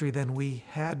honest country than we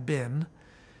had been,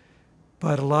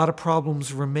 but a lot of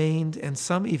problems remained, and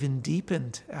some even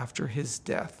deepened after his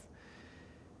death.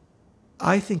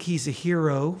 I think he's a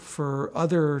hero for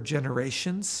other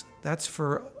generations. That's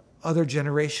for other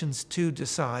generations to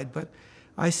decide, but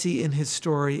I see in his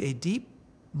story a deep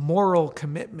moral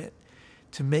commitment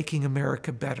to making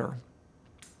America better.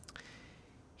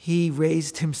 He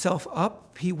raised himself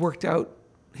up. He worked out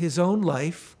his own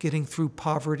life, getting through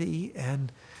poverty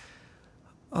and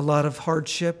a lot of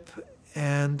hardship,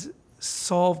 and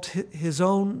solved his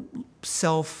own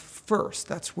self first.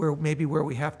 That's maybe where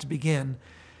we have to begin.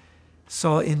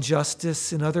 Saw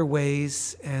injustice in other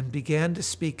ways and began to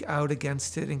speak out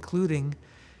against it, including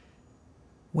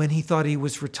when he thought he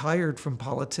was retired from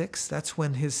politics. That's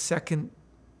when his second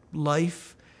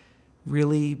life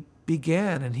really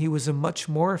began, and he was a much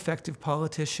more effective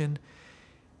politician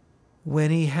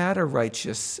when he had a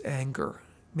righteous anger.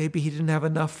 Maybe he didn't have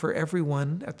enough for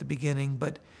everyone at the beginning,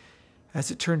 but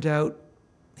as it turned out,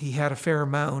 he had a fair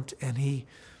amount, and he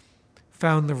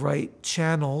found the right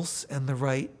channels and the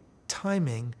right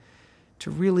timing to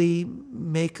really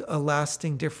make a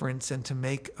lasting difference and to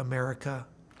make America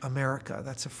America.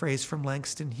 That's a phrase from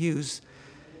Langston Hughes.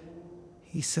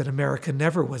 He said, "America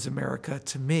never was America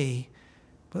to me,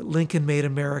 but Lincoln made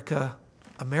America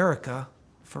America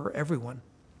for everyone."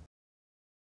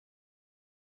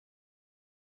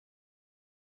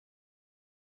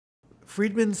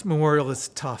 Friedman's memorial is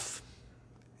tough,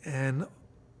 and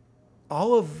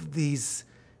all of these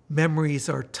memories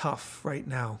are tough right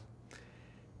now.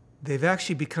 They've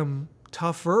actually become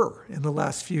tougher in the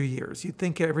last few years. You'd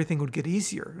think everything would get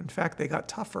easier. In fact, they got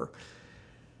tougher.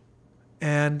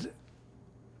 And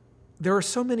there are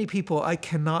so many people I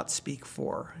cannot speak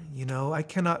for. I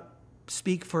cannot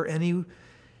speak for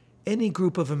any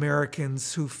group of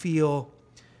Americans who feel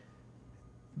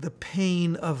the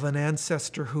pain of an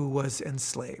ancestor who was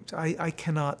enslaved. I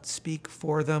cannot speak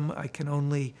for them. I can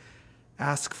only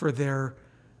ask for their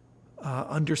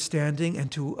understanding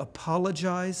and to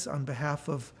apologize on behalf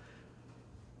of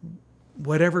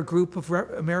whatever group of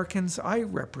Americans I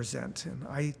represent. And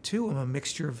I, too, am a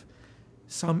mixture of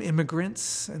some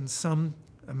immigrants and some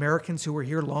Americans who were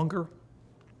here longer.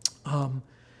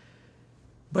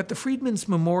 But the Freedmen's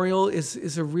Memorial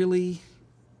is a really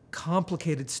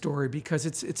complicated story because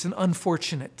it's an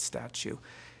unfortunate statue.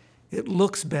 It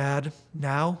looks bad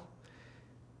now.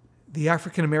 The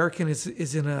African American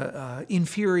is in a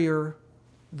inferior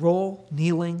role,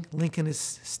 kneeling. Lincoln is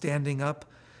standing up,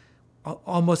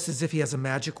 almost as if he has a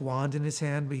magic wand in his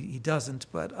hand, but he doesn't.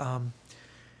 But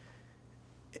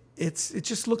it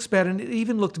just looks bad, and it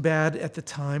even looked bad at the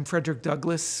time. Frederick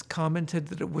Douglass commented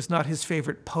that it was not his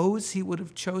favorite pose he would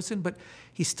have chosen, but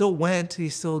he still went. He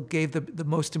still gave the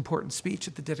most important speech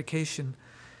at the dedication.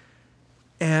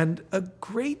 And a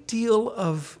great deal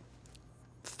of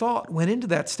thought went into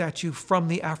that statue from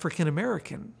the African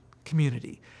American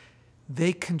community.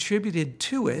 They contributed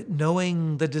to it,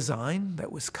 knowing the design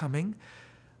that was coming.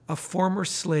 A former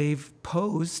slave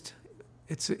posed.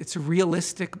 It's a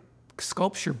realistic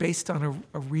sculpture based on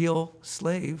a real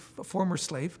slave, a former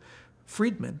slave,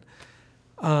 freedman.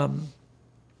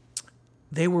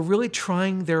 They were really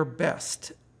trying their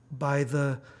best by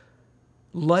the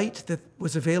light that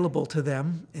was available to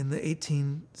them in the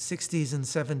 1860s and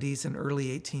 70s and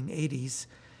early 1880s.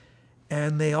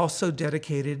 And they also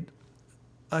dedicated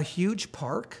a huge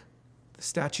park, the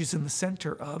statue's in the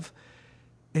center of,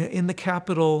 in the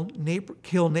Capitol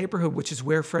Hill neighborhood, which is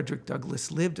where Frederick Douglass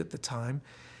lived at the time.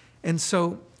 And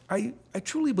so I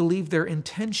truly believe their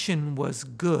intention was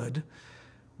good,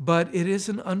 but it is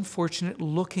an unfortunate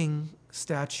looking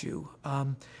statue.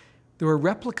 There were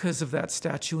replicas of that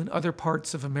statue in other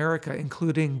parts of America,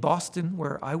 including Boston,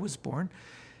 where I was born.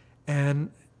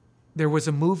 And there was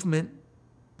a movement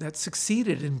that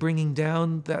succeeded in bringing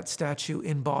down that statue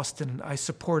in Boston. And I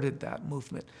supported that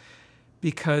movement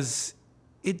because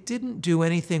it didn't do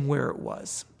anything where it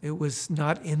was. It was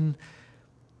not in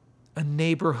a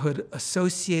neighborhood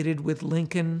associated with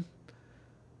Lincoln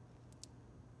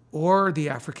or the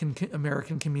African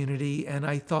American community. And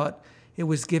I thought it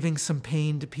was giving some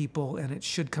pain to people, and it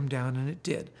should come down, and it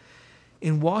did.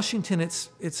 In Washington,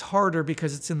 it's harder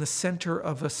because it's in the center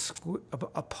of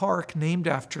a park named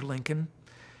after Lincoln,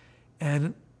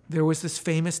 and there was this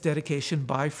famous dedication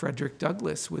by Frederick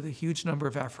Douglass with a huge number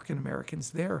of African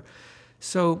Americans there.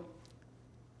 So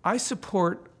I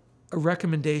support a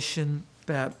recommendation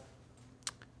that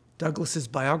Douglass's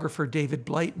biographer David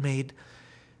Blight made,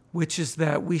 which is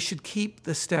that we should keep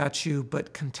the statue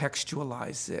but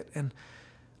contextualize it. And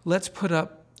let's put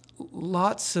up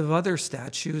lots of other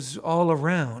statues all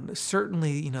around.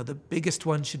 Certainly, the biggest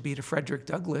one should be to Frederick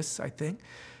Douglass, I think.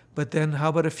 But then how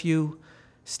about a few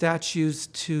statues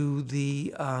to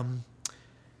the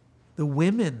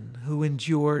women who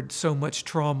endured so much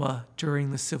trauma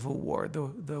during the Civil War,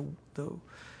 the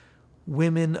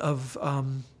women of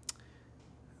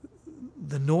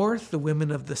the North, the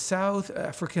women of the South,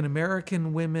 African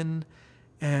American women,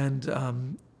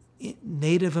 and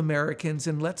Native Americans,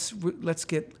 and let's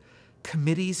get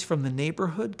committees from the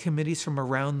neighborhood, committees from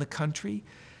around the country,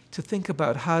 to think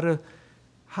about how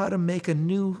to make a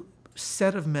new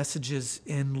set of messages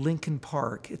in Lincoln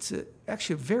Park. It's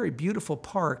actually a very beautiful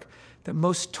park that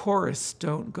most tourists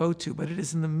don't go to, but it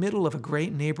is in the middle of a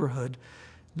great neighborhood,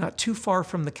 not too far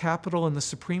from the Capitol and the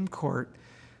Supreme Court.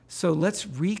 So let's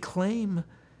reclaim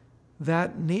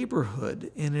that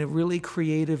neighborhood in a really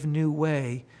creative new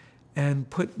way and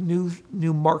put new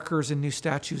markers and new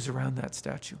statues around that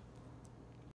statue.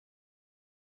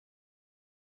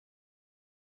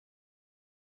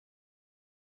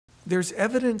 There's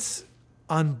evidence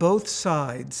on both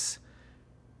sides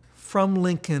from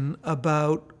Lincoln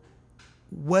about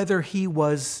whether he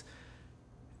was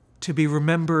to be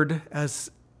remembered as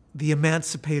the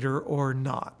emancipator or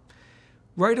not.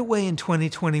 Right away in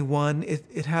 2021,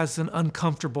 it has an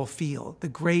uncomfortable feel, the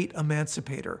great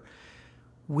emancipator.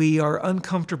 We are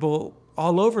uncomfortable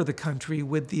all over the country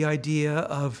with the idea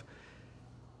of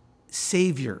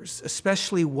saviors,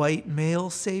 especially white male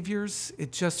saviors.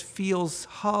 It just feels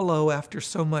hollow after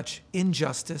so much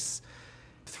injustice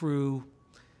through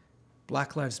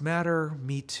Black Lives Matter,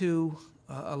 Me Too,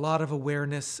 a lot of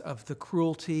awareness of the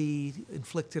cruelty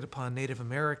inflicted upon Native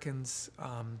Americans,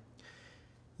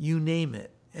 you name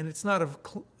it. And it's not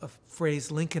a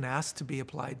phrase Lincoln asked to be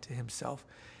applied to himself.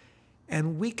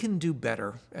 And we can do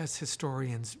better as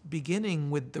historians,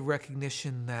 beginning with the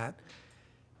recognition that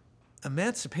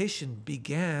emancipation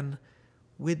began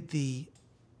with the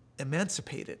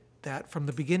emancipated, that from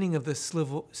the beginning of the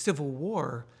Civil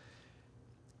War,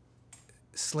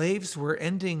 slaves were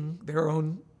ending their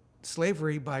own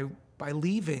slavery by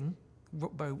leaving,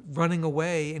 by running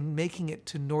away and making it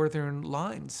to northern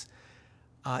lines.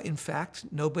 In fact,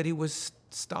 nobody was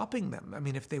stopping them. I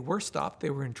mean, if they were stopped,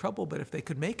 they were in trouble, but if they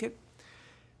could make it,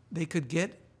 they could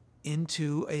get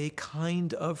into a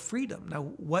kind of freedom. Now,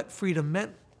 what freedom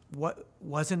meant, what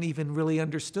wasn't even really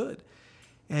understood.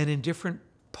 And in different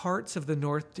parts of the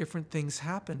North, different things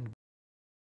happened.